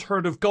 everyone's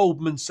heard of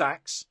Goldman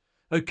Sachs.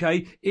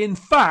 Okay. In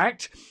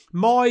fact,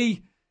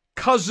 my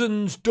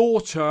cousin's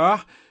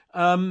daughter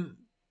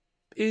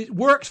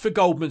works for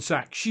Goldman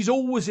Sachs. She's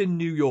always in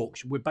New York.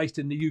 We're based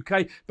in the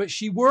UK, but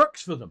she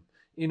works for them.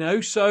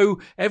 So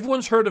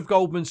everyone's heard of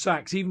Goldman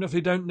Sachs, even if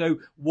they don't know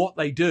what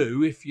they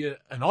do.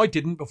 And I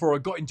didn't before I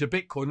got into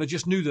Bitcoin, I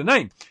just knew the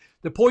name.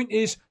 The point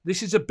is,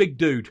 this is a big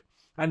dude,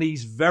 and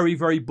he's very,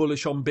 very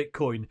bullish on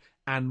Bitcoin,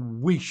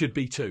 and we should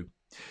be too.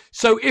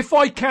 So if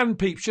I can,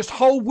 peeps, just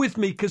hold with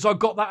me because I've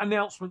got that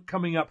announcement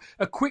coming up.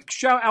 A quick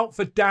shout out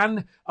for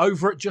Dan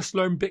over at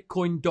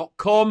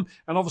justlearnbitcoin.com,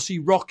 and obviously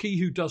Rocky,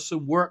 who does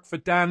some work for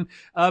Dan.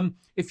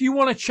 If you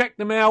want to check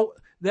them out,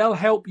 they'll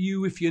help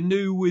you if you're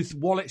new with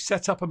wallet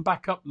setup and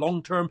backup,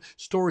 long-term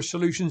storage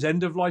solutions,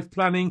 end-of-life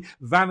planning,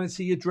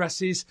 vanity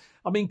addresses.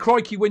 I mean,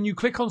 crikey, when you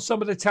click on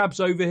some of the tabs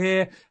over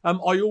here,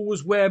 I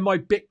always wear my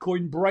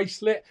Bitcoin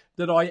bracelet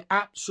that I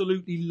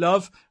absolutely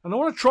love. And I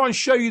want to try and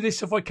show you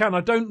this if I can.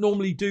 I don't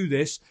normally do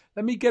this.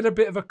 Let me get a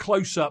bit of a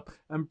close-up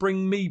and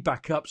bring me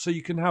back up so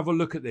you can have a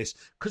look at this,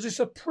 because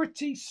it's a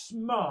pretty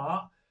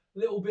smart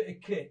little bit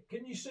of kit.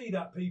 Can you see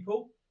that,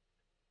 people?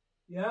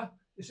 Yeah?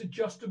 It's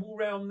adjustable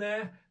round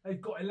there.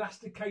 They've got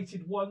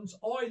elasticated ones.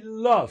 I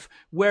love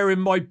wearing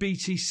my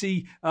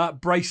BTC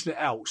bracelet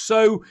out.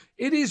 So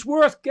it is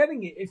worth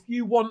getting it if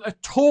you want a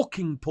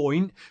talking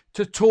point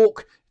to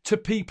talk to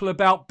people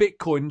about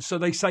Bitcoin. So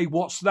they say,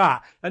 what's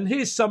that? And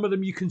here's some of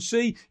them you can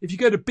see. If you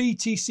go to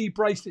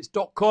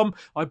btcbracelets.com,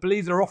 I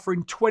believe they're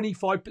offering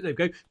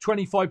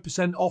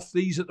 25% off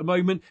these at the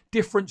moment.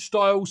 Different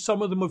styles.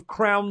 Some of them have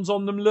crowns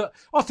on them. Look,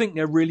 I think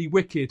they're really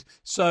wicked.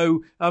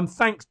 So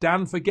thanks,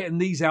 Dan, for getting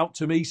these out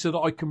to me so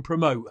that I can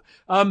promote.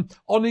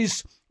 On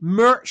his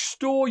merch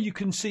store, you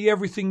can see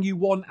everything you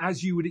want,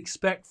 as you would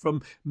expect,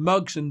 from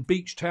mugs and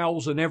beach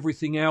towels and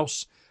everything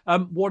else.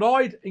 What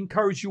I'd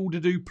encourage you all to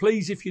do,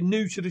 please, if you're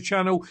new to the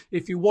channel,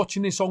 if you're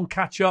watching this on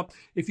catch up,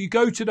 if you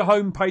go to the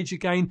home page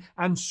again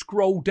and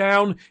scroll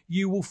down,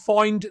 you will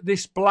find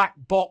this black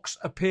box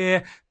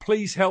appear.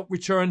 Please help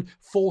return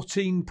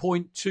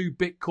 14.2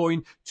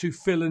 Bitcoin to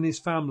Phil and his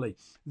family.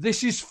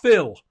 This is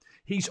Phil.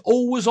 He's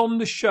always on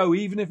the show,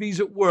 even if he's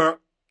at work.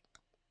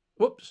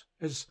 Whoops,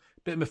 there's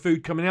a bit of my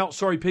food coming out.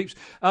 Sorry, peeps.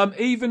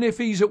 Even if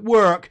he's at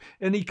work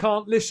and he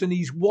can't listen,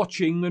 he's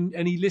watching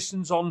and he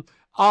listens on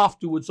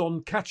afterwards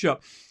on catch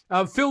up.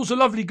 Phil's a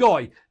lovely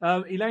guy.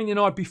 Elaine and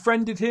I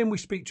befriended him. We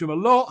speak to him a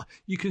lot.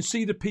 You can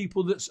see the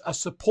people that are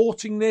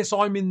supporting this.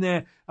 I'm in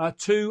there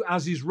too,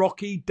 as is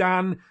Rocky,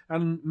 Dan,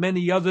 and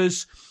many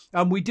others.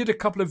 We did a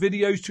couple of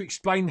videos to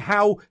explain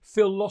how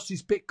Phil lost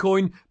his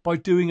Bitcoin by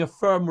doing a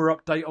firmware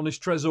update on his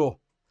Trezor.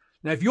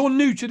 Now, if you're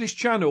new to this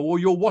channel or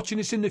you're watching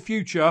this in the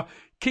future,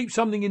 keep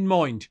something in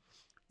mind.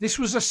 This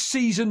was a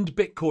seasoned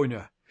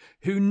Bitcoiner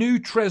who knew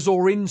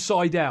Trezor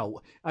inside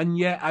out, and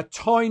yet a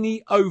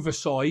tiny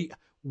oversight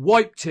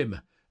wiped him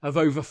of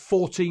over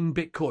 14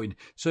 Bitcoin.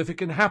 So if it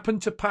can happen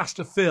to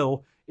Pastor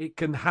Phil, it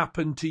can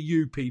happen to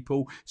you,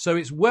 people. So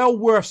it's well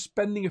worth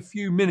spending a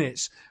few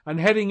minutes and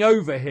heading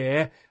over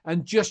here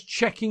and just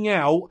checking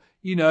out,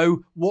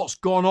 what's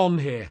gone on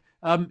here.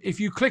 If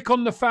you click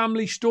on the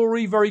family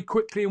story very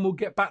quickly, and we'll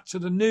get back to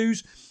the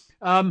news.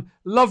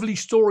 Lovely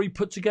story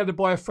put together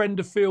by a friend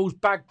of Phil's,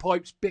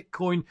 Bagpipes,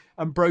 Bitcoin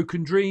and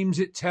Broken Dreams.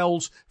 It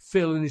tells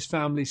Phil and his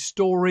family's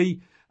story.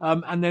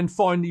 And then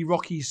finally,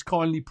 Rocky's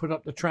kindly put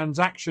up the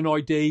transaction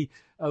ID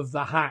of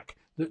the hack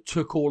that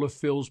took all of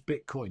Phil's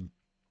Bitcoin.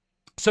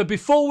 So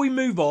before we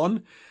move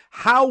on,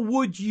 how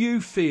would you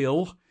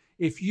feel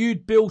if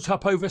you'd built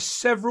up over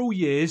several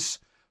years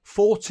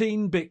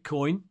 14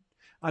 Bitcoin,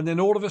 and then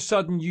all of a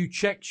sudden you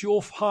checked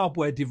your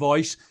hardware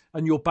device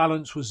and your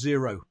balance was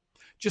zero?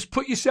 Just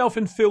put yourself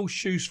in Phil's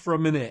shoes for a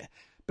minute,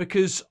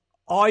 because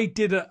I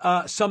did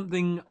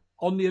something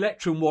on the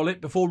Electrum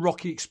wallet before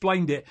Rocky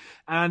explained it,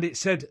 and it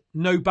said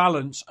no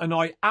balance, and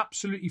I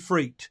absolutely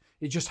freaked.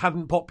 It just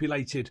hadn't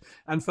populated.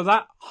 And for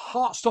that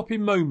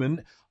heart-stopping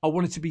moment, I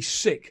wanted to be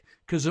sick,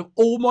 because of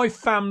all my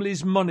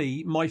family's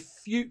money,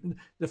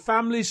 the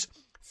family's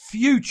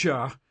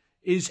future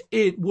is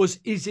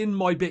in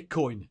my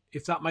Bitcoin,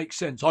 if that makes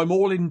sense. I'm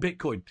all in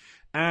Bitcoin.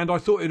 And I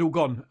thought it all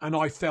gone, and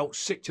I felt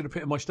sick to the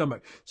pit of my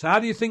stomach. So how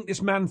do you think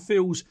this man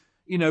feels,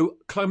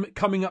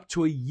 coming up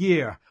to a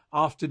year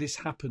after this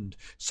happened?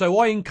 So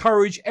I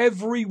encourage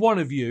every one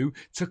of you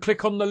to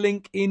click on the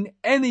link in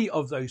any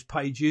of those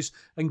pages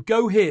and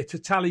go here to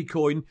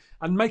Tallycoin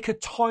and make a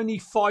tiny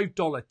 $5,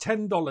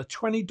 $10,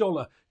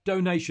 $20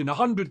 donation,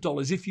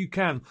 $100 if you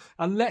can,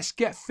 and let's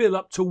get Phil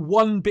up to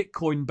 1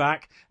 Bitcoin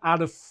back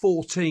out of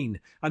 14,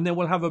 and then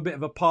we'll have a bit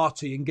of a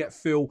party and get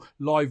Phil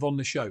live on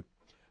the show.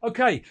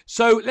 Okay,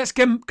 so let's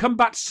come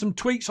back to some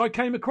tweets I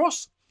came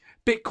across.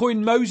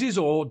 Bitcoin Moses,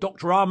 or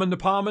Dr. Armin the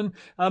Parman,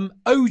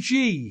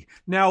 OG.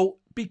 Now,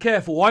 be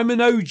careful. I'm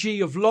an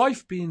OG of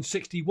life, being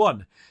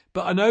 61.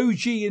 But an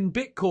OG in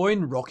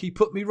Bitcoin, Rocky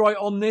put me right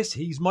on this.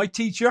 He's my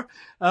teacher.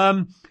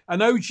 An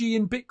OG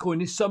in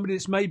Bitcoin is somebody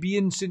that's maybe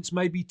in since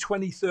maybe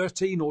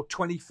 2013 or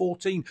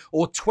 2014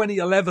 or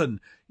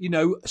 2011.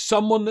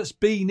 Someone that's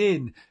been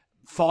in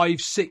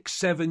 5, 6,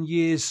 7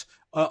 years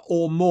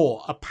or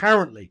more,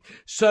 apparently.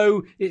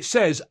 So it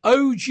says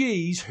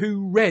OGs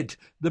who read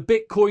the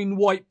Bitcoin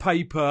white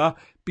paper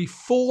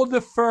before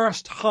the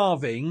first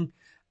halving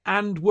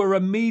and were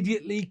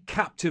immediately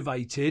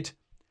captivated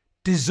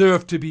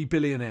deserve to be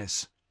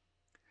billionaires.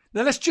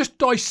 Now let's just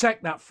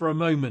dissect that for a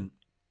moment.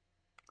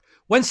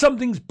 When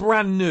something's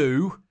brand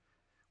new,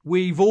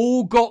 we've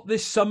all got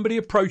this, somebody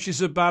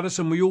approaches about us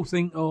and we all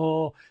think,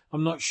 oh,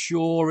 I'm not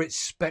sure, it's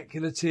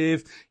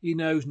speculative,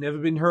 it's never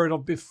been heard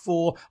of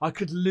before, I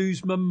could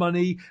lose my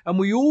money. And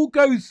we all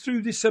go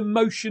through this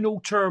emotional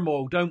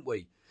turmoil, don't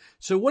we?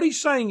 So what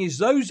he's saying is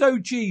those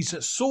OGs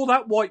that saw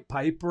that white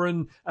paper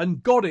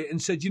and got it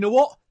and said, you know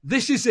what,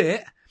 this is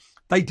it,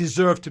 they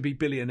deserve to be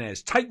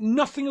billionaires. Take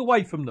nothing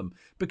away from them,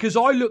 because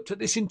I looked at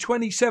this in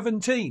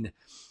 2017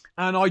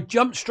 and I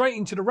jumped straight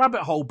into the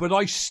rabbit hole, but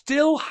I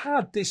still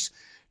had this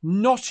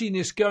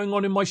knottiness going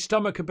on in my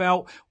stomach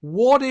about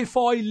what if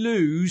I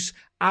lose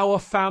our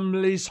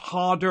family's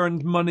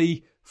hard-earned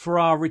money for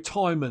our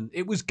retirement.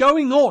 It was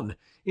going on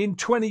in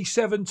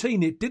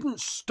 2017. It didn't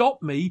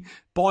stop me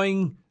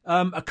buying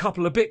a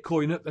couple of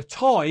Bitcoin at the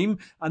time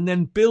and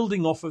then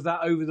building off of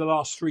that over the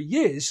last 3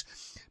 years.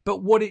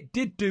 But what it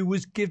did do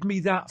was give me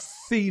that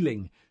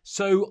feeling.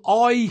 So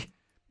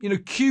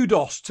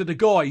kudos to the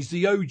guys,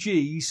 the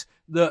OGs,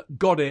 that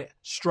got it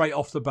straight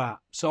off the bat.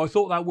 So I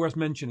thought that worth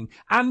mentioning.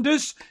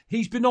 Anders,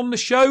 he's been on the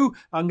show.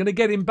 I'm going to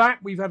get him back.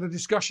 We've had a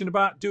discussion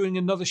about doing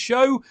another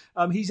show.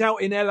 He's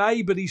out in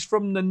LA, but he's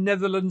from the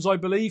Netherlands, I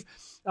believe.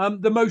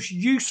 The most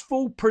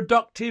useful,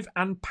 productive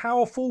and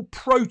powerful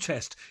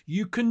protest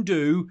you can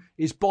do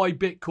is buy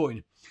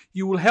Bitcoin.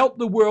 You will help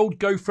the world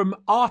go from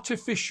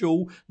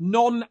artificial,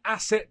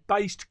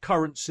 non-asset-based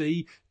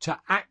currency to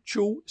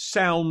actual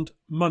sound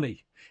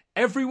money.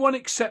 Everyone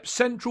except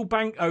central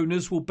bank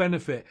owners will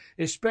benefit,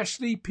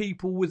 especially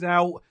people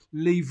without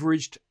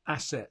leveraged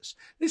assets.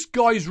 This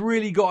guy's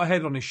really got a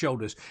head on his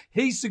shoulders.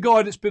 He's the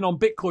guy that's been on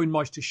Bitcoin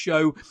Meister's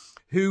show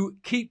who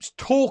keeps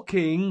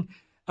talking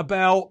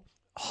about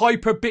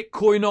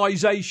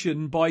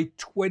hyper-Bitcoinization by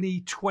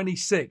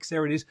 2026.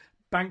 There it is.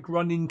 Bank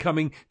run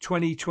incoming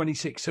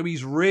 2026. So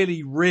he's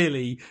really,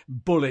 really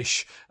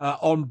bullish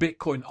on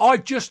Bitcoin.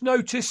 I've just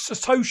noticed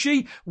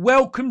Satoshi,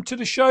 welcome to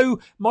the show,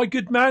 my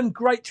good man.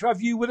 Great to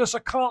have you with us. I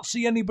can't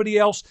see anybody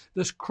else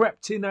that's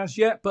crept in as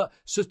yet, but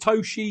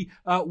Satoshi,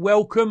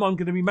 welcome. I'm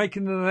going to be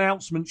making an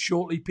announcement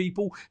shortly,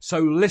 people. So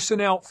listen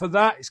out for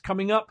that. It's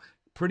coming up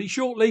pretty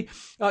shortly.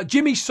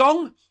 Jimmy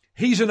Song,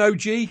 he's an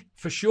OG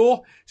for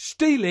sure.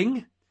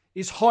 Stealing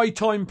is high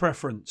time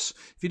preference.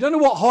 If you don't know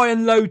what high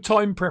and low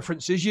time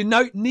preference is, you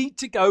need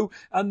to go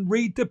and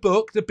read the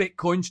book, The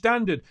Bitcoin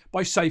Standard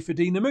by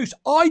Saifedean Ammous.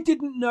 I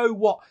didn't know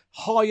what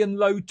high and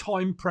low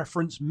time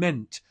preference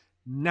meant.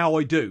 Now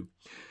I do.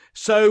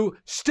 So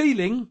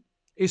stealing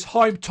is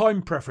high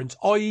time preference,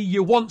 i.e.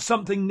 you want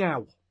something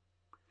now.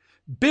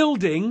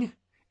 Building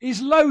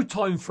is low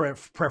time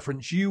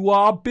preference. You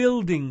are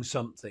building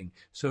something,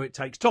 so it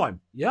takes time.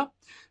 Yeah.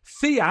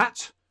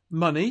 Fiat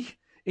money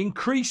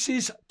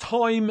increases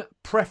time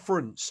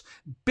preference.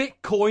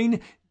 Bitcoin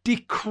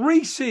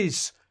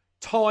decreases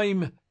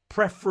time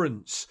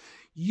preference.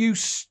 You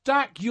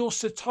stack your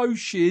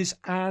Satoshis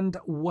and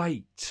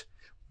wait.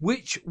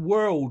 Which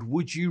world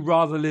would you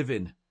rather live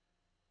in?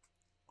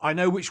 I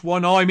know which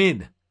one I'm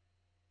in.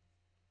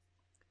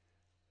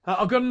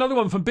 I've got another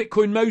one from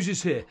Bitcoin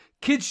Moses here.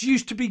 Kids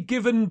used to be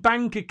given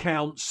bank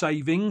account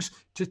savings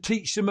to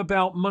teach them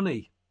about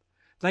money.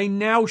 They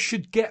now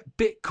should get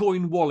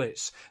Bitcoin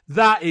wallets.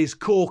 That is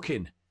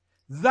corking.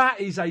 That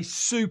is a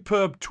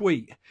superb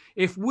tweet.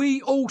 If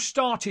we all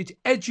started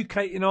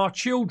educating our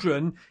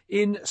children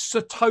in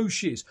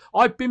Satoshis.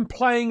 I've been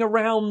playing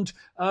around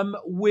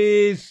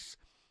with,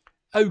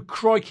 oh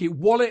crikey,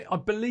 Wallet. I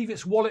believe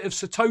it's Wallet of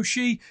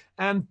Satoshi.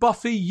 And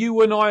Buffy,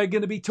 you and I are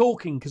going to be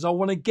talking because I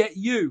want to get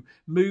you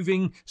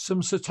moving some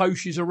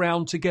Satoshis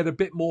around to get a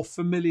bit more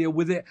familiar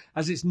with it,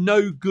 as it's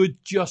no good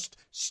just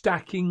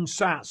stacking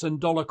sats and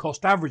dollar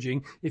cost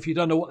averaging if you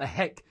don't know what the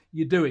heck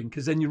you're doing,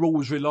 because then you're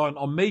always reliant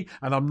on me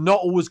and I'm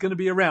not always going to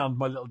be around,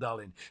 my little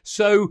darling.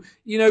 So,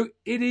 it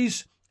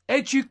is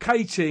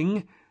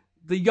educating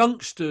the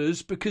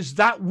youngsters because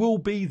that will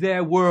be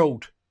their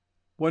world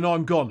when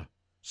I'm gone.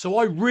 So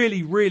I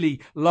really, really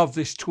love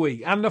this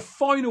tweet. And the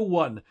final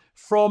one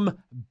from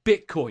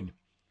Bitcoin.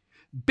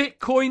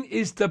 Bitcoin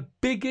is the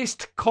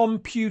biggest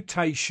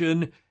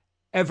computation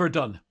ever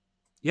done.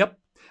 Yep.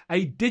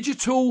 A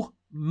digital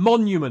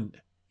monument.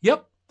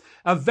 Yep.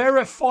 A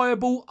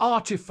verifiable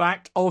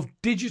artifact of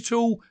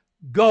digital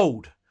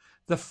gold.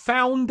 The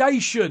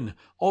foundation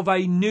of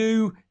a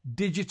new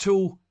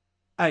digital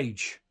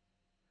age.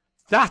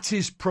 That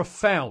is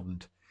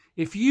profound.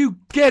 If you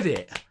get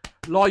it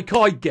like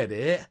I get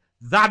it,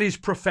 that is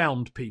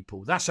profound,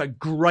 people. That's a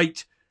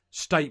great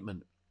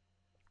statement.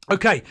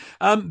 Okay,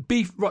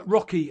 Beef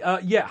Rocky,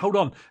 hold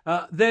on.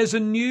 There's a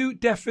new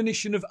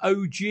definition of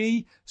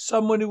OG,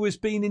 someone who has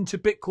been into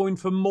Bitcoin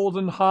for more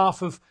than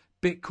half of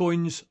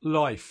Bitcoin's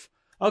life.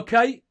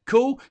 Okay,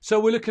 cool. So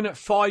we're looking at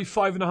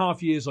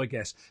 5.5 years, I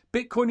guess.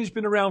 Bitcoin has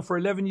been around for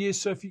 11 years.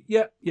 So if you,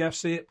 yeah,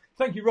 see it.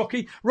 Thank you,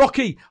 Rocky.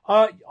 Rocky,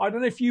 I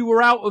don't know if you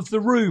were out of the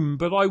room,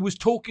 but I was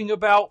talking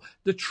about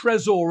the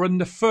Trezor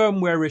and the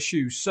firmware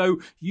issues.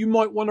 So you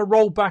might want to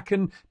roll back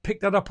and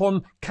pick that up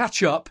on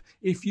catch up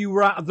if you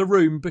were out of the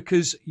room,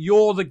 because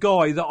you're the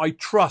guy that I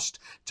trust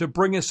to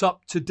bring us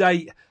up to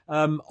date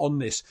on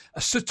this.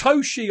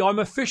 Satoshi, I'm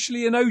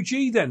officially an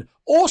OG then.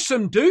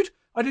 Awesome, dude.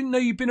 I didn't know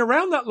you'd been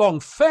around that long.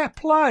 Fair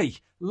play.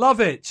 Love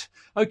it.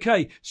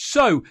 Okay,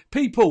 so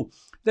people,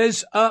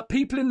 there's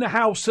people in the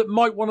house that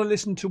might want to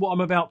listen to what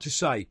I'm about to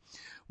say.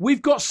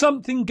 We've got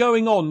something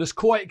going on that's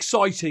quite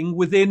exciting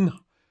within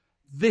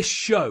this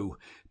show.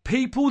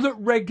 People that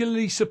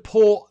regularly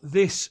support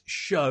this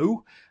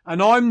show,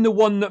 and I'm the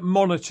one that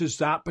monitors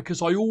that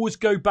because I always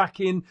go back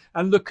in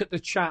and look at the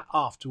chat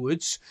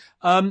afterwards.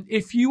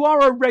 If you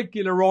are a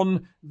regular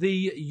on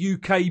the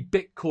UK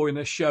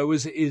Bitcoiner show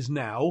as it is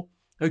now,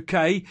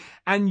 okay,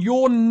 and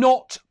you're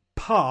not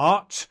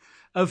part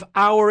of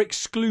our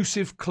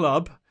exclusive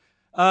club,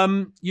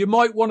 you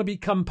might want to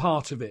become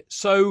part of it.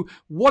 So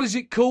what is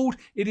it called?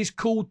 It is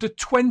called the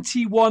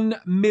 21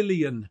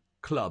 Million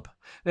Club.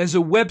 There's a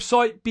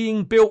website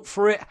being built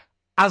for it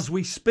as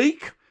we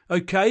speak,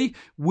 okay,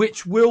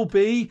 which will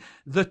be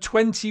the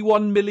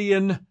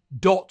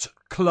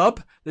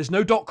 21million.club. There's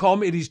no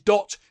 .com, it is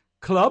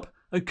 .club.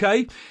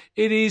 Okay,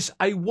 it is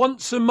a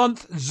once a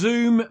month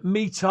Zoom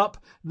meetup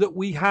that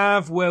we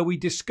have where we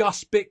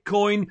discuss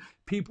Bitcoin.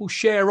 People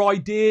share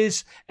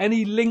ideas.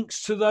 Any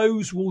links to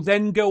those will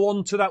then go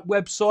onto that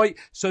website,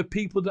 so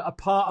people that are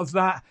part of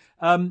that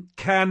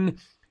can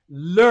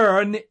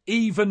learn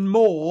even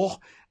more.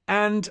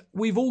 And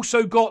we've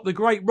also got the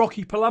great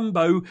Rocky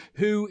Palumbo,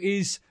 who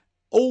is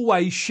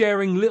always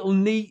sharing little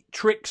neat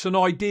tricks and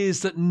ideas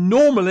that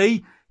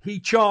normally he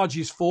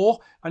charges for,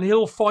 and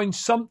he'll find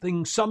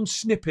something, some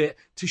snippet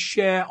to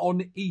share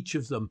on each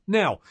of them.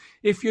 Now,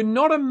 if you're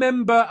not a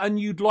member and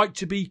you'd like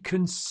to be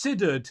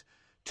considered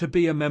to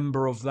be a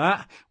member of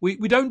that, we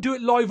don't do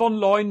it live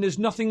online. There's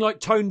nothing like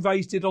Tone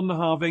Vase did on the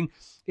halving.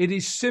 It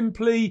is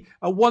simply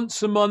a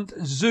once a month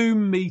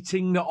Zoom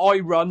meeting that I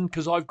run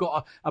because I've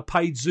got a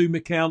paid Zoom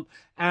account,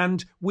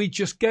 and we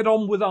just get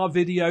on with our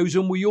videos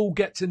and we all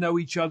get to know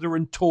each other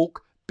and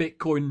talk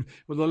Bitcoin.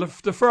 Well,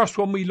 the first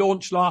one we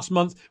launched last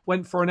month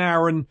went for 1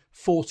 hour and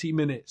 40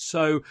 minutes.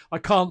 So I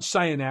can't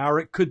say an hour.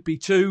 It could be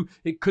 2.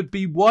 It could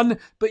be 1.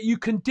 But you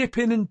can dip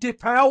in and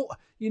dip out,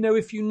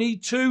 if you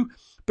need to.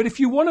 But if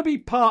you want to be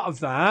part of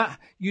that,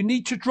 you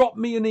need to drop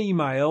me an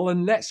email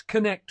and let's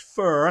connect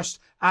first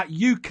at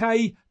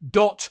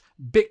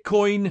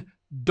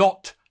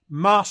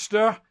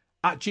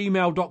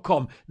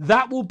uk.bitcoin.master@gmail.com.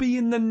 That will be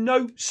in the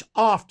notes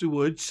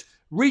afterwards.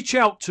 Reach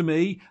out to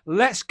me.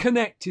 Let's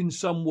connect in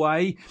some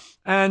way.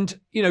 And,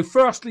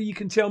 firstly, you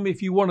can tell me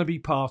if you want to be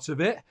part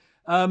of it.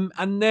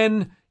 And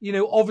then,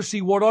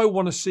 obviously what I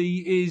want to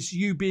see is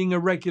you being a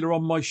regular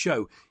on my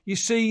show. You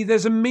see,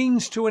 there's a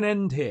means to an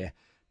end here.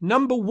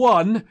 Number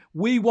one,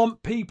 we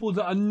want people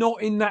that are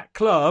not in that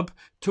club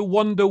to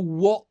wonder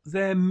what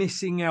they're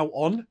missing out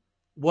on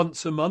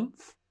once a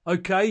month.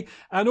 Okay,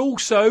 and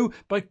also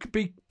by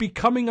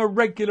becoming a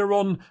regular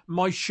on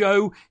my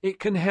show, it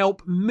can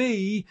help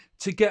me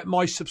to get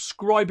my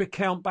subscriber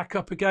count back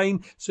up again.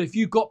 So if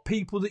you've got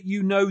people that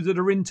that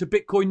are into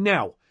Bitcoin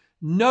now,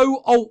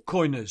 no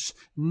altcoiners,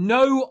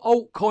 no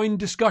altcoin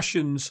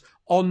discussions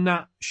on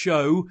that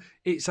show.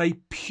 It's a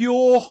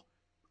pure,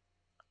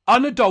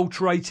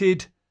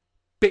 unadulterated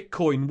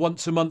Bitcoin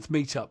once a month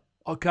meetup.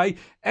 Okay,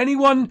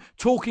 anyone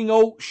talking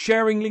alt,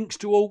 sharing links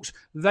to alts,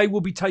 they will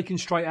be taken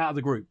straight out of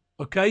the group.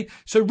 Okay,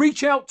 so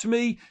reach out to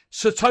me,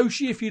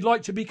 Satoshi, if you'd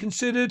like to be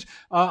considered.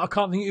 I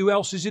can't think who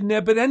else is in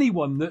there, but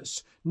anyone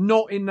that's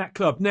not in that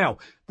club. Now,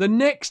 the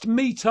next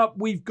meetup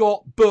we've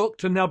got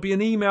booked, and there'll be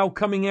an email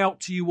coming out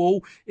to you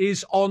all,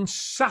 is on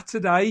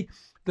Saturday,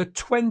 the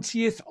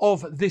 20th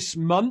of this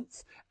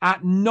month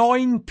at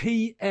 9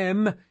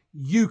 p.m.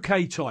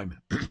 UK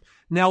time.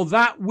 Now,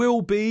 that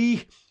will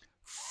be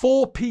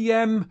 4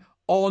 p.m.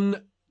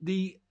 on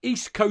the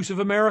East Coast of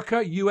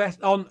America, US,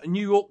 on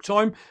New York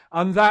time,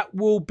 and that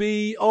will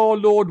be,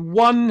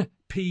 1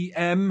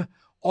 p.m.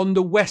 on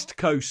the West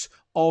Coast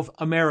of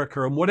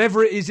America. And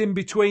whatever it is in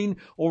between,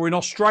 or in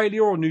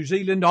Australia or New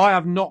Zealand, I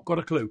have not got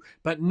a clue.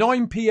 But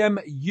 9 p.m.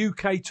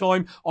 UK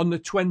time on the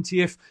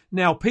 20th.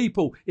 Now,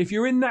 people, if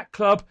you're in that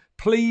club,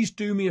 please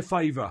do me a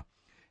favour.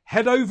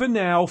 Head over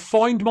now,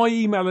 find my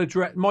email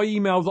address, my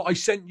email that I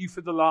sent you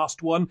for the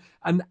last one,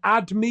 and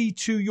add me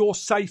to your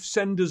safe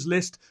senders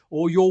list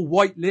or your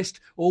white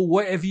list or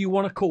whatever you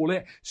want to call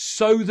it,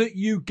 so that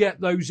you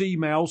get those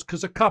emails,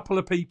 because a couple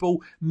of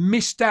people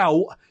missed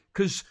out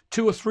because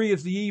 2 or 3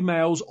 of the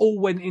emails all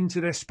went into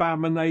their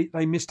spam and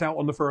they missed out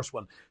on the first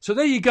one. So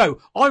there you go.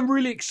 I'm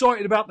really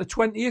excited about the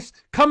 20th.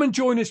 Come and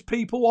join us,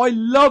 people. I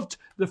loved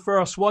the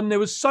first one. There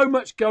was so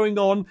much going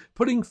on,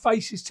 putting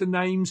faces to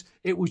names.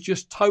 It was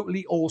just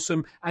totally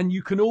awesome. And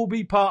you can all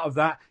be part of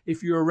that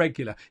if you're a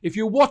regular. If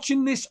you're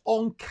watching this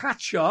on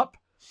catch up,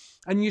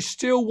 and you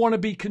still want to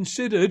be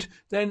considered,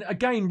 then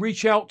again,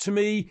 reach out to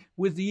me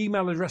with the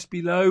email address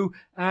below,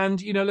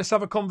 and let's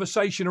have a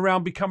conversation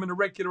around becoming a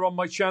regular on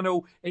my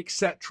channel,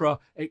 etc.,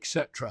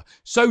 etc.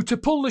 So to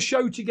pull the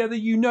show together,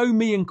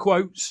 me in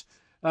quotes,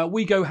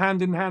 we go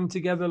hand in hand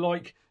together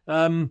like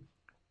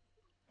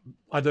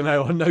I don't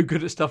know, I'm no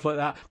good at stuff like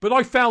that, but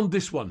I found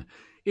this one.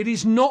 It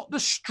is not the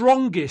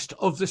strongest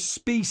of the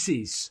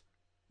species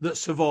that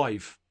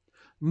survive,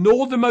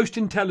 nor the most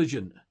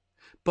intelligent,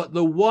 but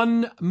the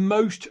one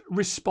most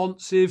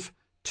responsive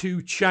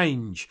to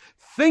change.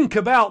 Think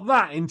about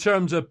that in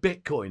terms of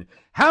Bitcoin.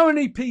 How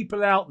many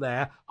people out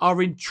there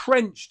are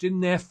entrenched in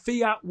their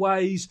fiat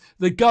ways?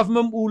 The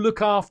government will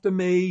look after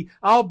me.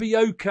 I'll be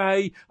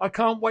okay. I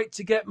can't wait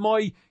to get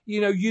my,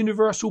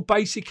 universal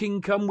basic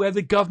income where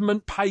the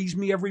government pays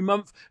me every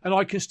month and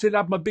I can still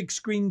have my big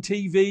screen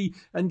TV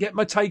and get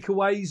my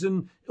takeaways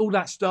and all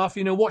that stuff,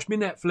 watch me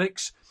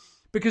Netflix.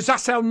 Because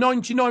that's how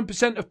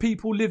 99% of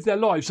people live their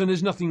lives. And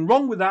there's nothing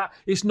wrong with that.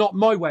 It's not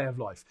my way of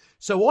life.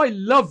 So I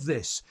love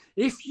this.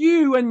 If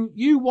you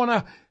want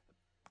to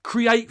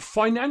create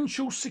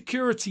financial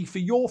security for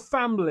your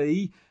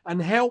family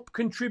and help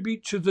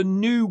contribute to the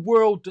new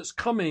world that's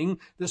coming,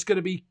 that's going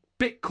to be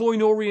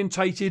Bitcoin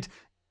orientated,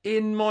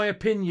 in my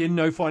opinion,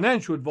 no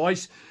financial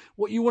advice,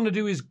 what you want to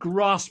do is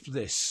grasp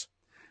this.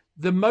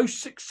 The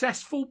most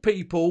successful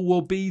people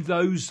will be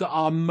those that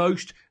are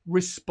most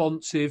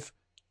responsive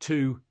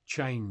to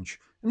change.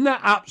 Isn't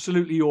that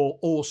absolutely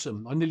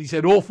awesome? I nearly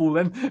said awful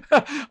then.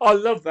 I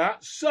love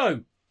that.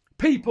 So,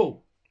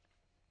 people,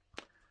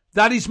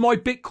 that is my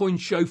Bitcoin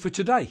show for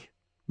today.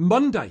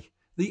 Monday,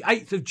 the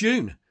 8th of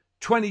June,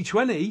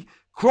 2020.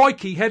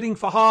 Crikey, heading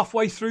for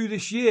halfway through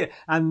this year.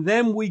 And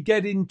then we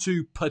get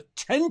into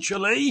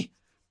potentially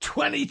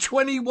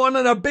 2021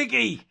 and a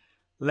biggie.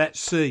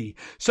 Let's see.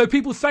 So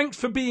people, thanks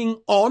for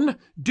being on.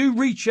 Do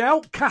reach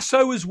out.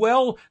 Casso as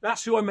well.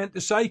 That's who I meant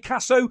to say.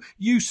 Casso,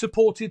 you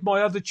supported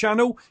my other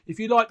channel. If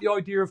you like the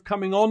idea of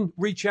coming on,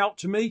 reach out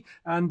to me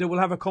and we'll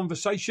have a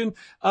conversation.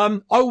 I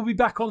will be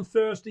back on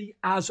Thursday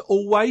as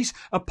always.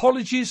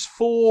 Apologies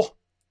for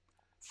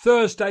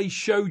Thursday's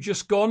show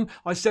just gone.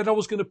 I said I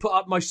was going to put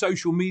up my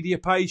social media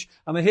page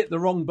and I hit the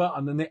wrong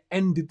button and it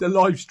ended the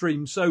live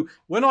stream. So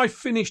when I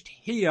finished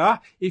here,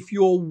 if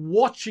you're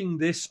watching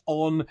this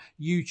on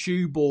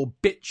YouTube or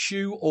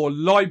BitChute or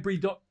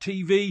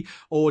library.tv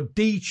or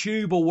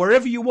DTube or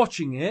wherever you're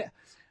watching it,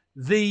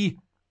 the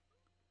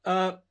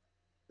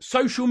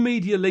social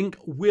media link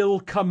will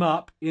come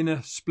up in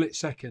a split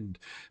second.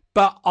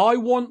 But I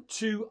want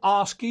to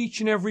ask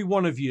each and every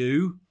one of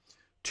you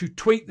to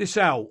tweet this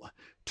out,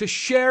 to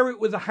share it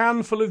with a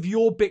handful of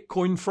your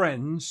Bitcoin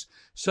friends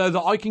so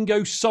that I can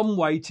go some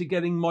way to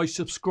getting my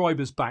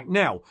subscribers back.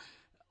 Now,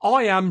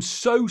 I am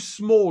so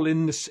small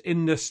in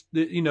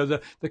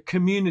the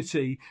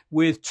community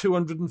with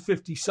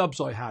 250 subs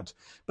I had.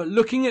 But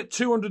looking at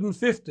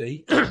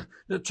 250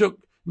 that took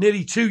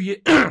nearly 2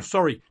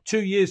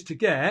 years to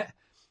get,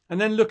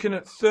 and then looking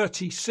at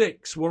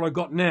 36 what I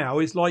got now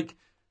is like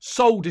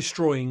soul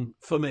destroying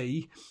for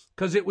me,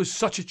 because it was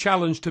such a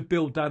challenge to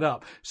build that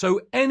up. So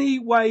any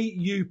way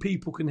you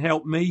people can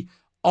help me,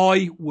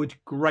 I would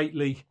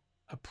greatly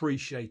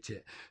appreciate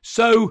it.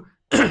 So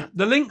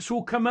the links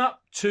will come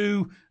up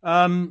to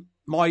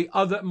my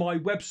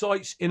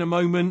websites in a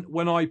moment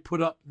when I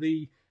put up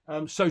the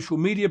social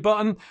media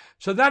button.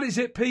 So that is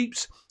it,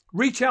 peeps.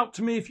 Reach out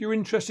to me if you're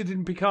interested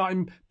in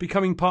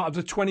becoming part of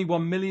the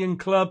 21 million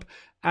club.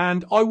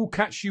 And I will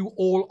catch you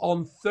all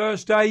on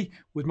Thursday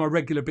with my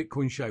regular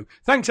Bitcoin show.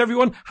 Thanks,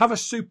 everyone. Have a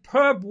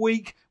superb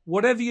week,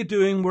 whatever you're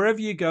doing, wherever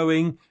you're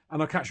going.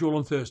 And I'll catch you all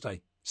on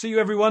Thursday. See you,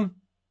 everyone.